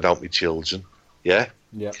own without my children. Yeah?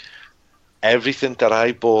 Yeah. Everything that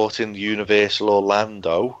I bought in Universal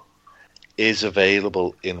Orlando is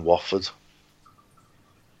available in Watford.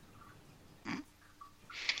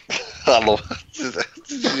 I love it.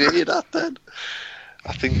 Did you hear that then?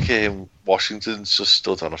 I think Washington's just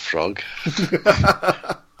stood on a frog.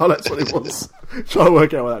 Oh, that's what it was. Try to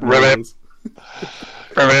work out what that means.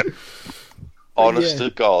 Honest to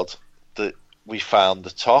God, that we found the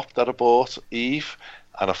top that I bought Eve,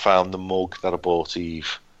 and I found the mug that I bought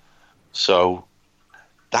Eve. So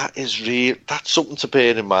that is real. That's something to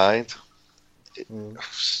bear in mind.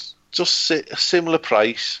 Just a similar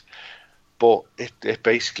price, but it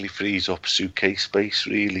basically frees up suitcase space.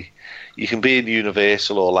 Really, you can be in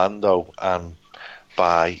Universal Orlando and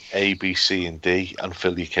buy A, B, C, and D and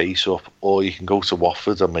fill your case up, or you can go to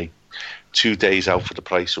Watford and make 2 days out for the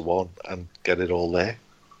price of one and get it all there.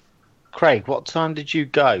 Craig, what time did you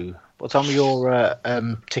go? What time were your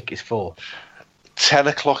tickets for? 10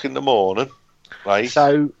 o'clock in the morning, right?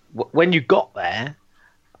 So when you got there,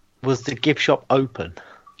 was the gift shop open?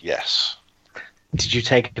 Yes. Did you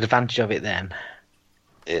take advantage of it then?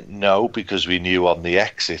 No, because we knew on the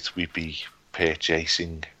exit we'd be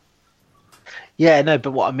purchasing. Yeah, no,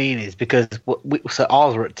 but what I mean is because so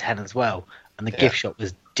ours were at 10 as well, and the gift shop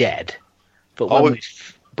was dead. But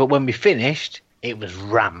when we finished, it was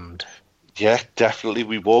rammed. Yeah, definitely.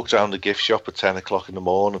 We walked down the gift shop at 10 o'clock in the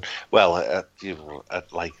morning. Well, at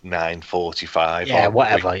like 9:45. Yeah,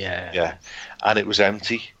 whatever. Yeah. And it was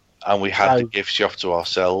empty, and we had the gift shop to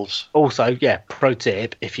ourselves. Also, yeah, pro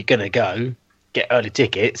tip: if you're gonna go, get early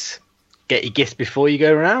tickets. Get your gifts before you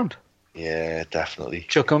go around. Yeah, definitely.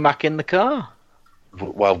 Chuck them back in the car.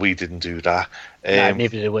 Well, we didn't do that. No,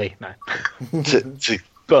 neither did we. No.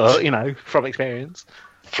 But you know, from experience.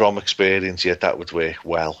 From experience, yeah, that would work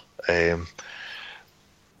well. You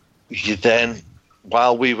then,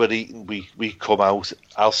 while we were eating, we come out.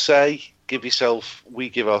 I'll say, we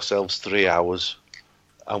give ourselves 3 hours,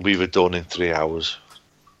 and we were done in 3 hours.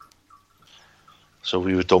 So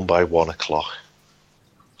we were done by 1 o'clock.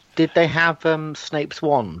 Did they have Snape's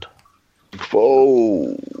wand?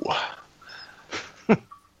 Whoa!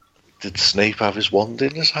 Did Snape have his wand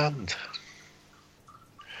in his hand?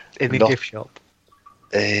 In the gift shop?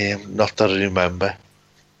 Not that I remember.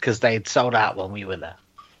 Because they'd sold out when we were there.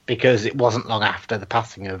 Because it wasn't long after the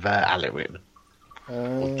passing of Alec Rickman.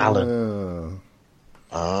 Alan.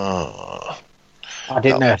 Oh. I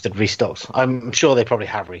didn't know if they'd restocked. I'm sure they probably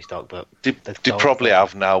have restocked, but... They probably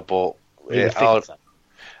have now, but... Eve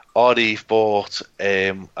bought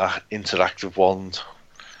an interactive wand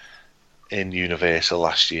in Universal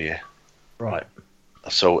last year. Right.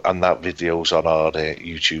 So, and that video's on our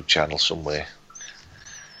YouTube channel somewhere.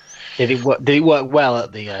 Did it work well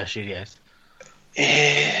at the studios?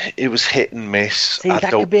 It was hit and miss. See,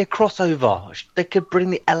 that could be a crossover. They could bring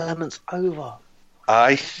the elements over.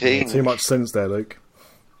 I think... Too much sense there, Luke.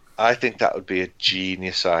 I think that would be a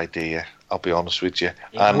genius idea, I'll be honest with you.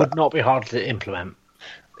 It would not be hard to implement.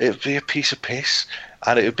 It would be a piece of piss,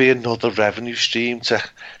 and it would be another revenue stream to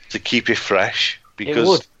to keep it fresh. Because it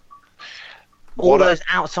would. All those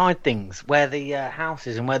outside things, where the house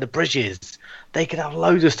is and where the bridge is, they could have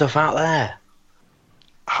loads of stuff out there.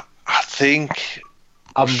 I think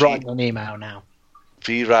I'm writing an email now.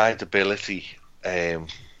 Re-rideability,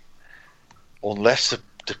 unless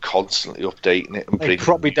they're constantly updating it and they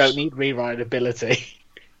probably don't need re-rideability.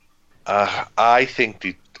 I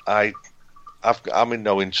think I'm in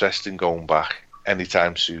no interest in going back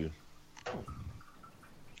anytime soon.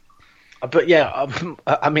 But yeah,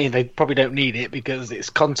 I mean, they probably don't need it because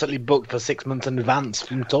it's constantly booked for 6 months in advance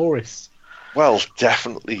from tourists. Well,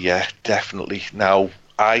 definitely, yeah, definitely. Now,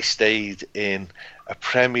 I stayed in a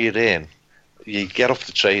Premier Inn. You get off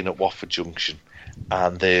the train at Watford Junction,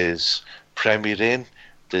 and there's Premier Inn,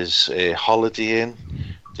 there's Holiday Inn,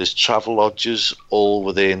 there's travel lodges, all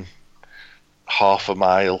within half a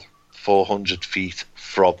mile, 400 feet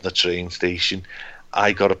from the train station.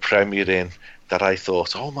 I got a Premier Inn that I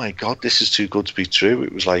thought, oh my God, this is too good to be true.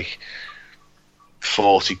 It was like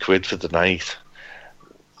 40 quid for the night.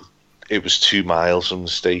 It was 2 miles from the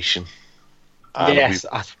station. And yes,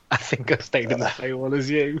 I think I stayed in the same one as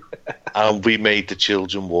you. And we made the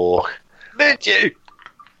children walk. Did you?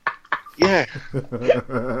 Yeah.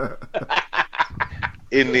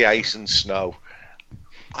 In the ice and snow.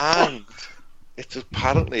 And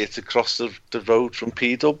it's across the road from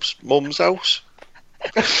P-Dub's mum's house.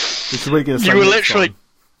 You were literally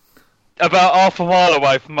about half a mile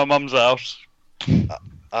away from my mum's house.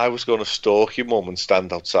 I was going to stalk your mum and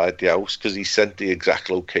stand outside the house because he sent the exact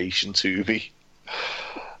location to me.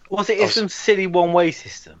 Was it some silly one-way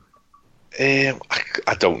system? I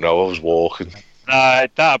don't know. I was walking. That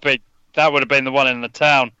would have been the one in the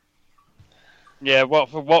town. Yeah,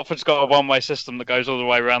 Watford's got a one-way system that goes all the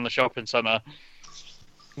way around the shopping centre.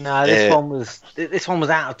 No, this one was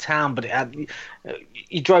out of town, but it had,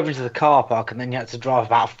 you drove into the car park and then you had to drive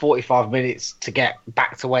about 45 minutes to get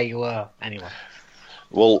back to where you were. Anyway,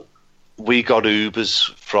 well, we got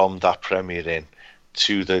Ubers from that Premier Inn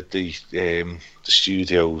to the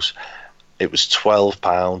studios. It was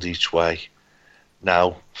 £12 each way.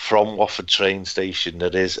 Now, from Watford train station,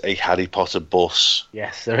 there is a Harry Potter bus.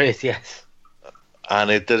 Yes, there is. Yes. And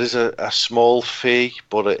there is a small fee,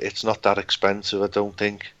 but it's not that expensive, I don't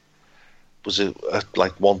think. Was it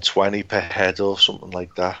like $120 per head or something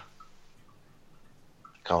like that?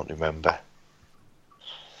 I can't remember.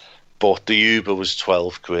 But the Uber was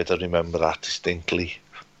 12 quid, I remember that distinctly.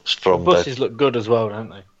 The buses look good as well,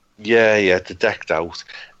 don't they? Yeah, they're decked out.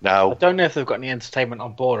 Now, I don't know if they've got any entertainment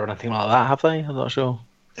on board or anything like that, have they? I'm not sure.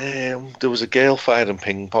 There was a girl firing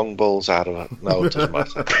ping pong balls out of it. No, it doesn't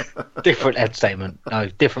matter. Different entertainment. No,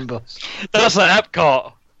 different bus. That's an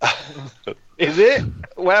Epcot. Is it?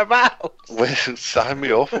 Whereabouts? Well, sign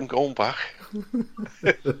me up. I'm going back.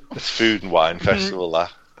 It's Food and Wine Festival,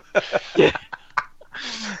 that. Yeah.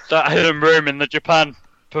 That hidden room in the Japan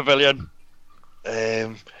pavilion.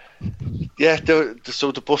 Yeah,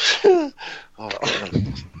 so the bus... oh, I've got a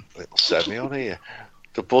little semi on here.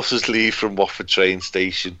 The buses leave from Watford train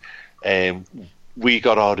station. We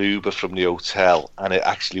got our Uber from the hotel, and it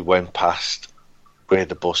actually went past where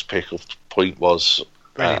the bus pickup point was,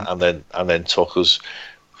 and then took us.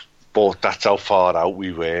 But that's how far out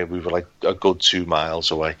we were. We were like a good 2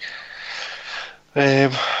 miles away.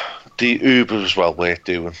 The Uber was well worth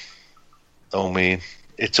doing. I mean,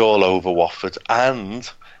 it's all over Watford,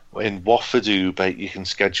 and in Watford Uber you can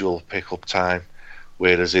schedule a pickup time.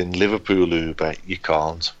 Whereas in Liverpool Uber, you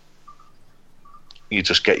can't. You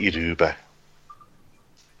just get your Uber.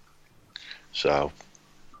 So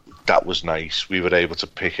that was nice. We were able to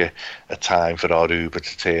pick a time for our Uber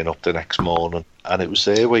to turn up the next morning, and it was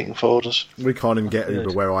there waiting for us. We can't even get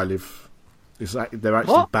Uber where I live. They're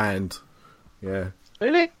actually banned. Yeah.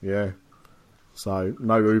 Really? Yeah. So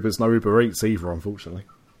no Ubers, no Uber Eats either, unfortunately.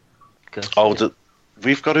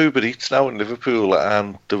 We've got Uber Eats now in Liverpool,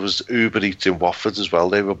 and there was Uber Eats in Watford as well.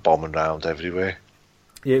 They were bombing around everywhere.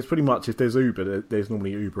 Yeah, it's pretty much, if there's Uber, there's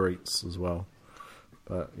normally Uber Eats as well.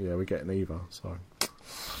 But yeah, we're getting either. So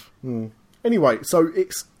anyway, so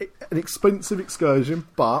it's an expensive excursion,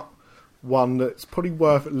 but one that's probably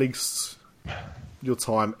worth at least your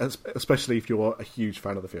time, especially if you're a huge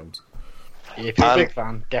fan of the films. Yeah, if you're a big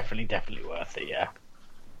fan, definitely worth it. Yeah.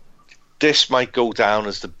 This might go down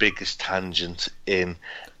as the biggest tangent in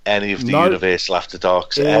any of the Universal After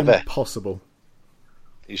Darks ever. Impossible.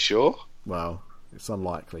 You sure? Well, it's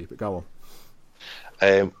unlikely, but go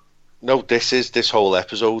on. No, this whole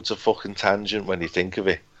episode's a fucking tangent when you think of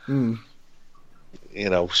it. Mm. You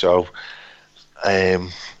know, so I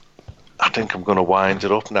think I'm going to wind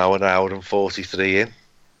it up now, an hour and 43 in.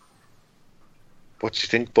 What do you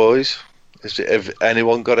think, boys? Have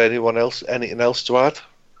anyone got anything else to add?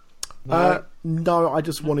 No, I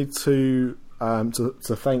just wanted to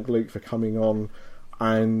thank Luke for coming on,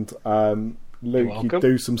 and Luke, you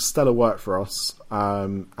do some stellar work for us,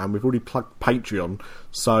 and we've already plugged Patreon.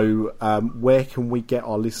 So, where can we get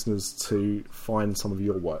our listeners to find some of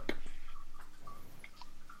your work?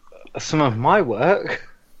 Some of my work?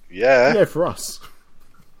 Yeah, for us.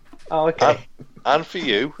 Oh, okay. And for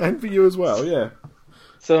you. And for you as well, yeah.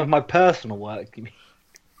 Some of my personal work, you mean?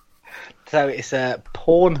 So it's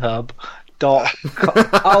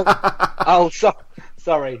Pornhub.com.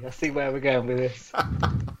 Sorry, I see where we're going with this.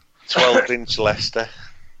 12-inch Leicester.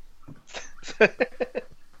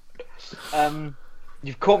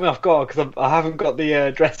 You've caught me off guard because I haven't got the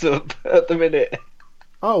address up at the minute.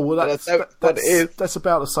 Oh, well, that's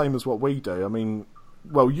about the same as what we do. I mean,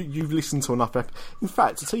 well, you've listened to enough. In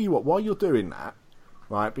fact, to tell you what, while you're doing that,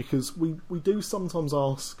 right, because we do sometimes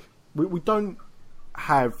ask, we don't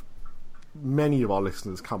have many of our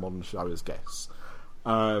listeners come on the show as guests.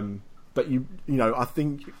 But you know, I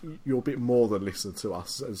think you're a bit more than a listener to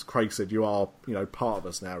us. As Craig said, you are, part of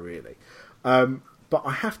us now, really. But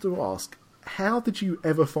I have to ask, how did you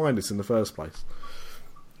ever find us in the first place?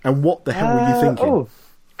 And what the hell were you thinking? Oh,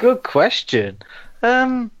 good question.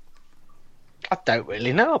 I don't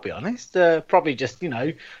really know, I'll be honest. Probably just,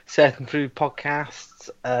 surfing through podcasts,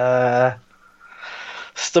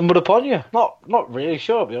 stumbled upon you. Not really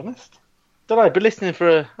sure, I'll be honest. Don't know, I've been listening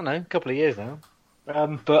for, a couple of years now.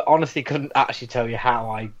 But honestly couldn't actually tell you how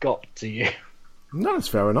I got to you. No, that's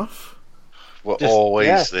fair enough. We're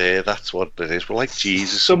always there, that's what it is. We're like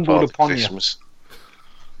Jesus and Father Christmas.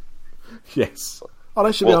 Yes. Oh,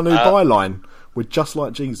 that should be our new byline. We're just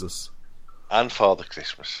like Jesus. And Father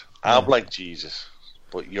Christmas. I'm like Jesus,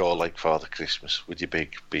 but you're like Father Christmas with your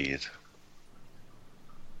big beard.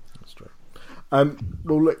 That's true.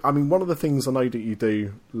 Well, look, I mean, one of the things I know that you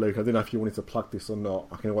do, Luke, I don't know if you wanted to plug this or not.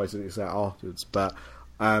 I can always do this out afterwards. But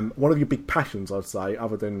one of your big passions, I'd say,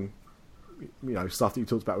 other than stuff that you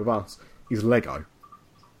talked about with us, is Lego.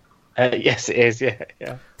 Yes, it is. Yeah.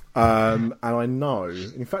 And I know,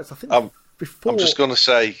 in fact, I think before. I'm just going to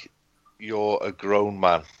say, you're a grown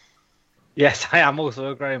man. Yes, I am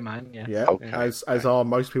also a grown man. Yeah. Yeah. Okay. As are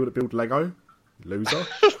most people that build Lego. Loser.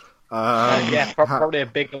 Probably a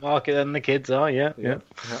bigger market than the kids are. Yeah.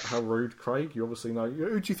 How rude, Craig! You obviously know.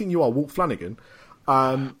 Who do you think you are, Walt Flanagan?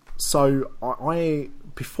 So I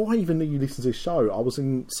before I even knew you listened to this show, I was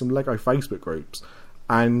in some Lego Facebook groups,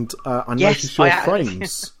 and I noticed your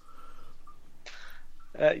frames.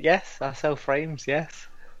 Yes, I sell frames. Yes.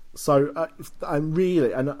 So I'm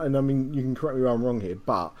really, and I mean, you can correct me if I'm wrong here,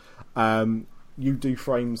 but you do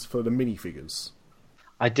frames for the minifigures.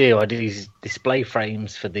 I do display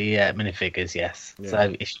frames for the minifigures, yes. Yeah.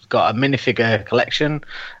 So if you've got a minifigure collection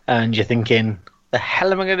and you're thinking, the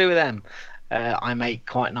hell am I going to do with them? I make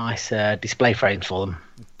quite nice display frames for them.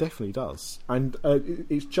 It definitely does. And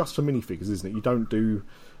it's just for minifigures, isn't it? You don't do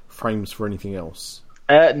frames for anything else?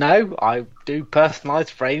 No, I do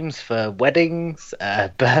personalised frames for weddings,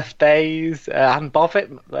 birthdays, and bar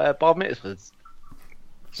mitzvahs.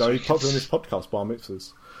 So you put on this podcast, bar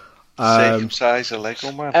mitzvahs. Same size of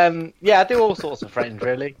Lego man. Yeah, I do all sorts of frames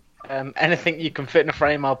really. Anything you can fit in a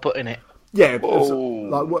frame, I'll put in it. Yeah,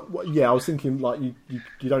 I was thinking like you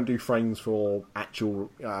don't do frames for actual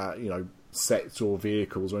sets or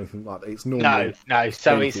vehicles or anything like that. It's normally no.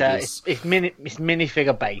 So it's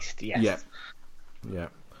minifigure based. Yes. Yeah.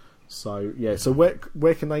 So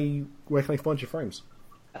where can they find your frames?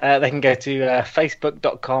 They can go to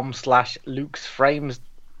facebook.com/LukesFrames.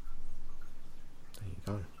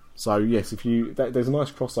 So yes, there's a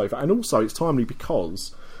nice crossover, and also it's timely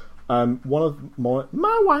because one of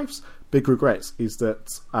my wife's big regrets is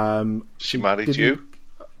that she married you.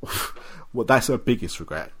 Well, that's her biggest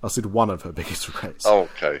regret. I said one of her biggest regrets. Oh,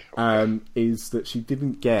 okay. Is that she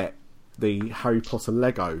didn't get the Harry Potter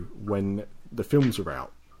Lego when the films were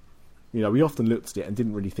out. We often looked at it and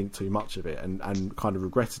didn't really think too much of it, and kind of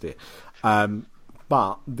regretted it.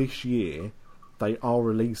 But this year they are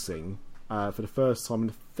releasing. For the first time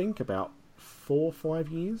in I think about 4 or 5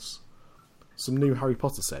 years, some new Harry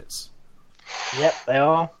Potter sets. Yep, they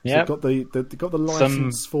are. Yeah, so they've got the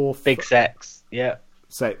license for big sets. Yeah,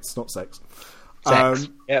 sets, not sex. Sex.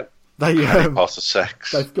 Yep. Harry Potter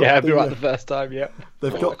sex. I'll be right the first time. Yep.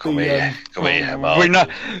 They've got come here, we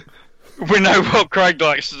know what Craig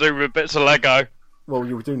likes to do with bits of Lego. Well,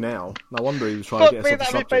 you do now. No wonder he was trying to get us off the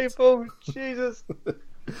subject. People. Jesus.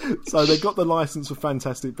 So they got the license for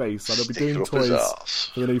Fantastic Beasts, so they'll be doing toys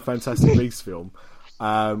for the new Fantastic Beasts film,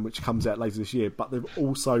 which comes out later this year. But they're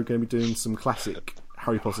also going to be doing some classic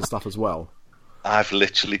Harry Potter stuff as well. I've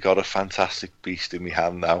literally got a Fantastic Beast in my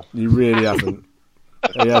hand now. You really haven't.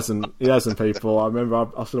 He hasn't, people. I remember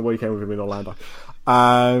I spent a weekend with him in Orlando.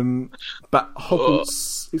 But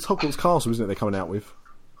Hogwarts, it's Hogwarts Castle, isn't it, they're coming out with?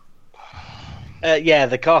 Yeah,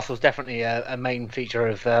 the castle's definitely a main feature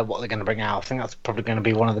of what they're going to bring out. I think that's probably going to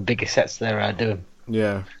be one of the biggest sets they're doing.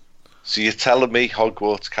 Yeah. So you're telling me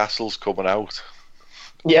Hogwarts Castle's coming out?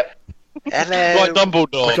 Yep. Hello. Like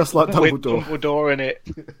Dumbledore. Just like Dumbledore. With Dumbledore in it.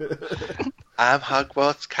 I'm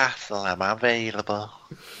Hogwarts Castle, I'm available.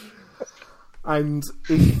 And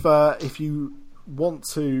if you want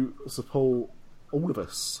to support all of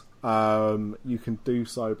us, you can do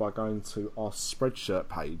so by going to our Spreadshirt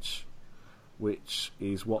page, which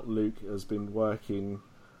is what Luke has been working.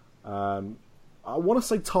 I want to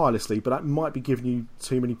say tirelessly, but that might be giving you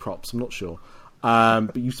too many props. I'm not sure.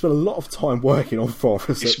 But you spent a lot of time working on for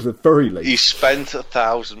us at the very least. He spent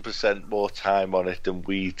 1,000% more time on it than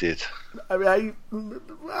we did. I mean,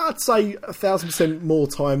 I'd say 1,000% more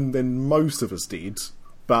time than most of us did,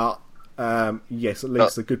 but yes, at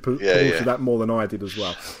least a good portion of that more than I did as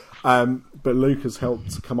well. But Luke has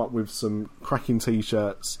helped come up with some cracking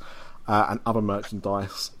t-shirts and other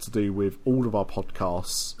merchandise to do with all of our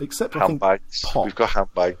podcasts, except handbags. I think Pop. We've got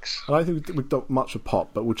handbags. I don't think we've done much of Pop,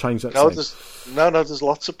 but we'll change that. There's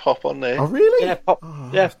lots of Pop on there. Oh, really? Yeah, Pop. Oh.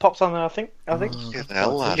 Yeah, Pop's on there. I think. Get the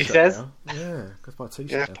hell out. He says. Yeah, because my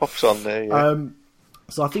t-shirt. Yeah, Pop's on there. Yeah.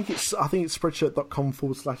 So I think it's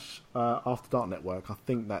spreadshirt.com/After Dark Network. I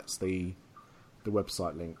think that's the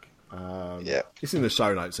website link. It's in the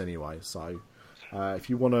show notes anyway. So if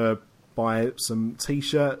you want to buy some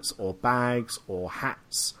t-shirts or bags or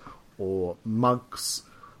hats or mugs,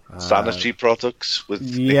 sanitary products with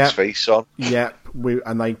Nick's face on. Yep,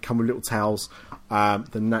 and they come with little towels.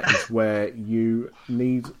 Then that is where you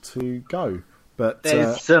need to go. But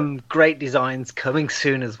there's some great designs coming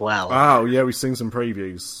soon as well. Oh yeah, we've seen some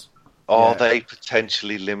previews. Are they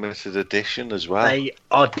potentially limited edition as well? They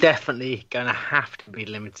are definitely going to have to be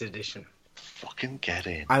limited edition. Fucking get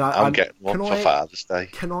in. And I'm getting one for Father's Day.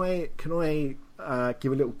 Can I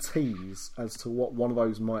give a little tease as to what one of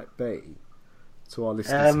those might be to our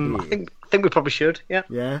listeners here? I think we probably should. Yeah.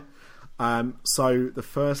 Yeah. So the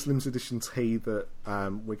first limited edition tee that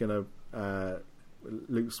we're gonna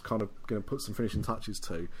Luke's kind of gonna put some finishing touches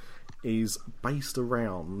to is based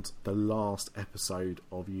around the last episode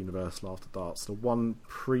of Universal After Dark, the one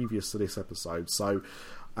previous to this episode. So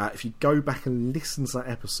if you go back and listen to that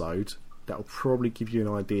episode, that'll probably give you an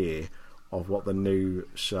idea of what the new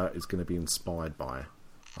shirt is going to be inspired by.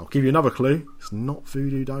 I'll give you another clue. It's not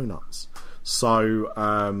Voodoo Donuts. So,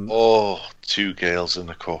 two girls in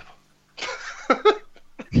a cup.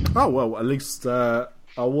 Oh, well, at least I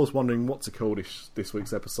was wondering what to call this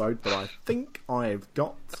week's episode, but I think I've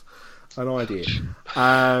got an idea.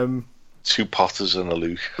 Two Potters and a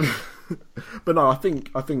Luke. But no, I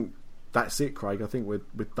think that's it, Craig. I think we're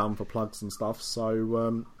done for plugs and stuff.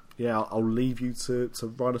 So, I'll leave you to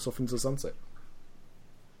ride us off into the sunset.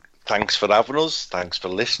 Thanks for having us. Thanks for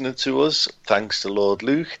listening to us. Thanks to Lord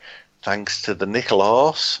Luke. Thanks to the Nickel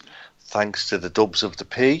Horse. Thanks to the Dubs of the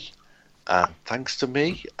P. And thanks to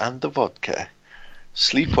me and the vodka.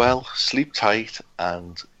 Sleep well, sleep tight,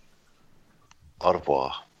 and au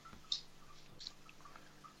revoir.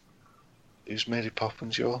 Who's Mary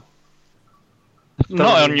Poppins, Joel?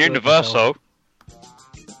 Not on Universal.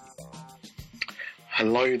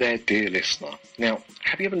 Hello there, dear listener. Now,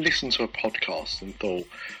 have you ever listened to a podcast and thought,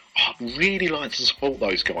 I'd really like to support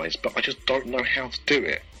those guys, but I just don't know how to do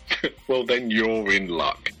it? Well, then you're in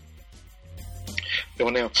luck. There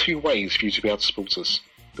are now two ways for you to be able to support us.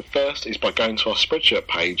 The first is by going to our Spreadshirt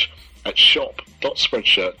page at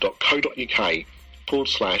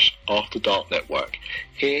shop.spreadshirt.co.uk/After Dark Network.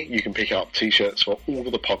 Here you can pick up t-shirts for all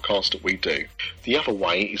of the podcasts that we do. The other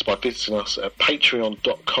way is by visiting us at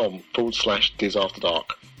patreon.com/DizAfterDark.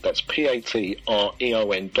 That's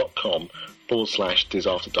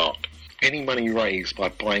patreon.com/DizAfterDark. Any money raised by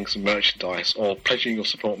buying some merchandise or pledging your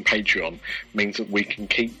support on Patreon means that we can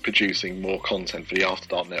keep producing more content for the After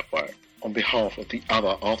Dark Network. On behalf of the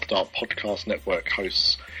other After Dark Podcast Network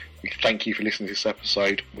hosts, we thank you for listening to this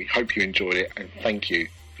episode. We hope you enjoyed it, and thank you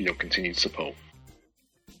for your continued support.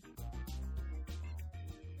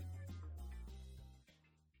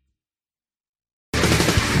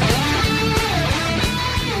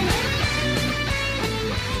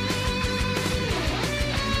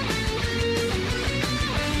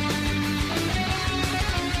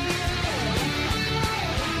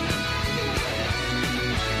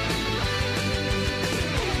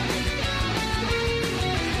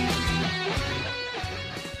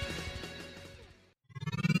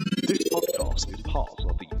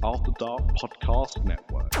 After Dark Podcast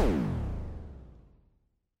Network.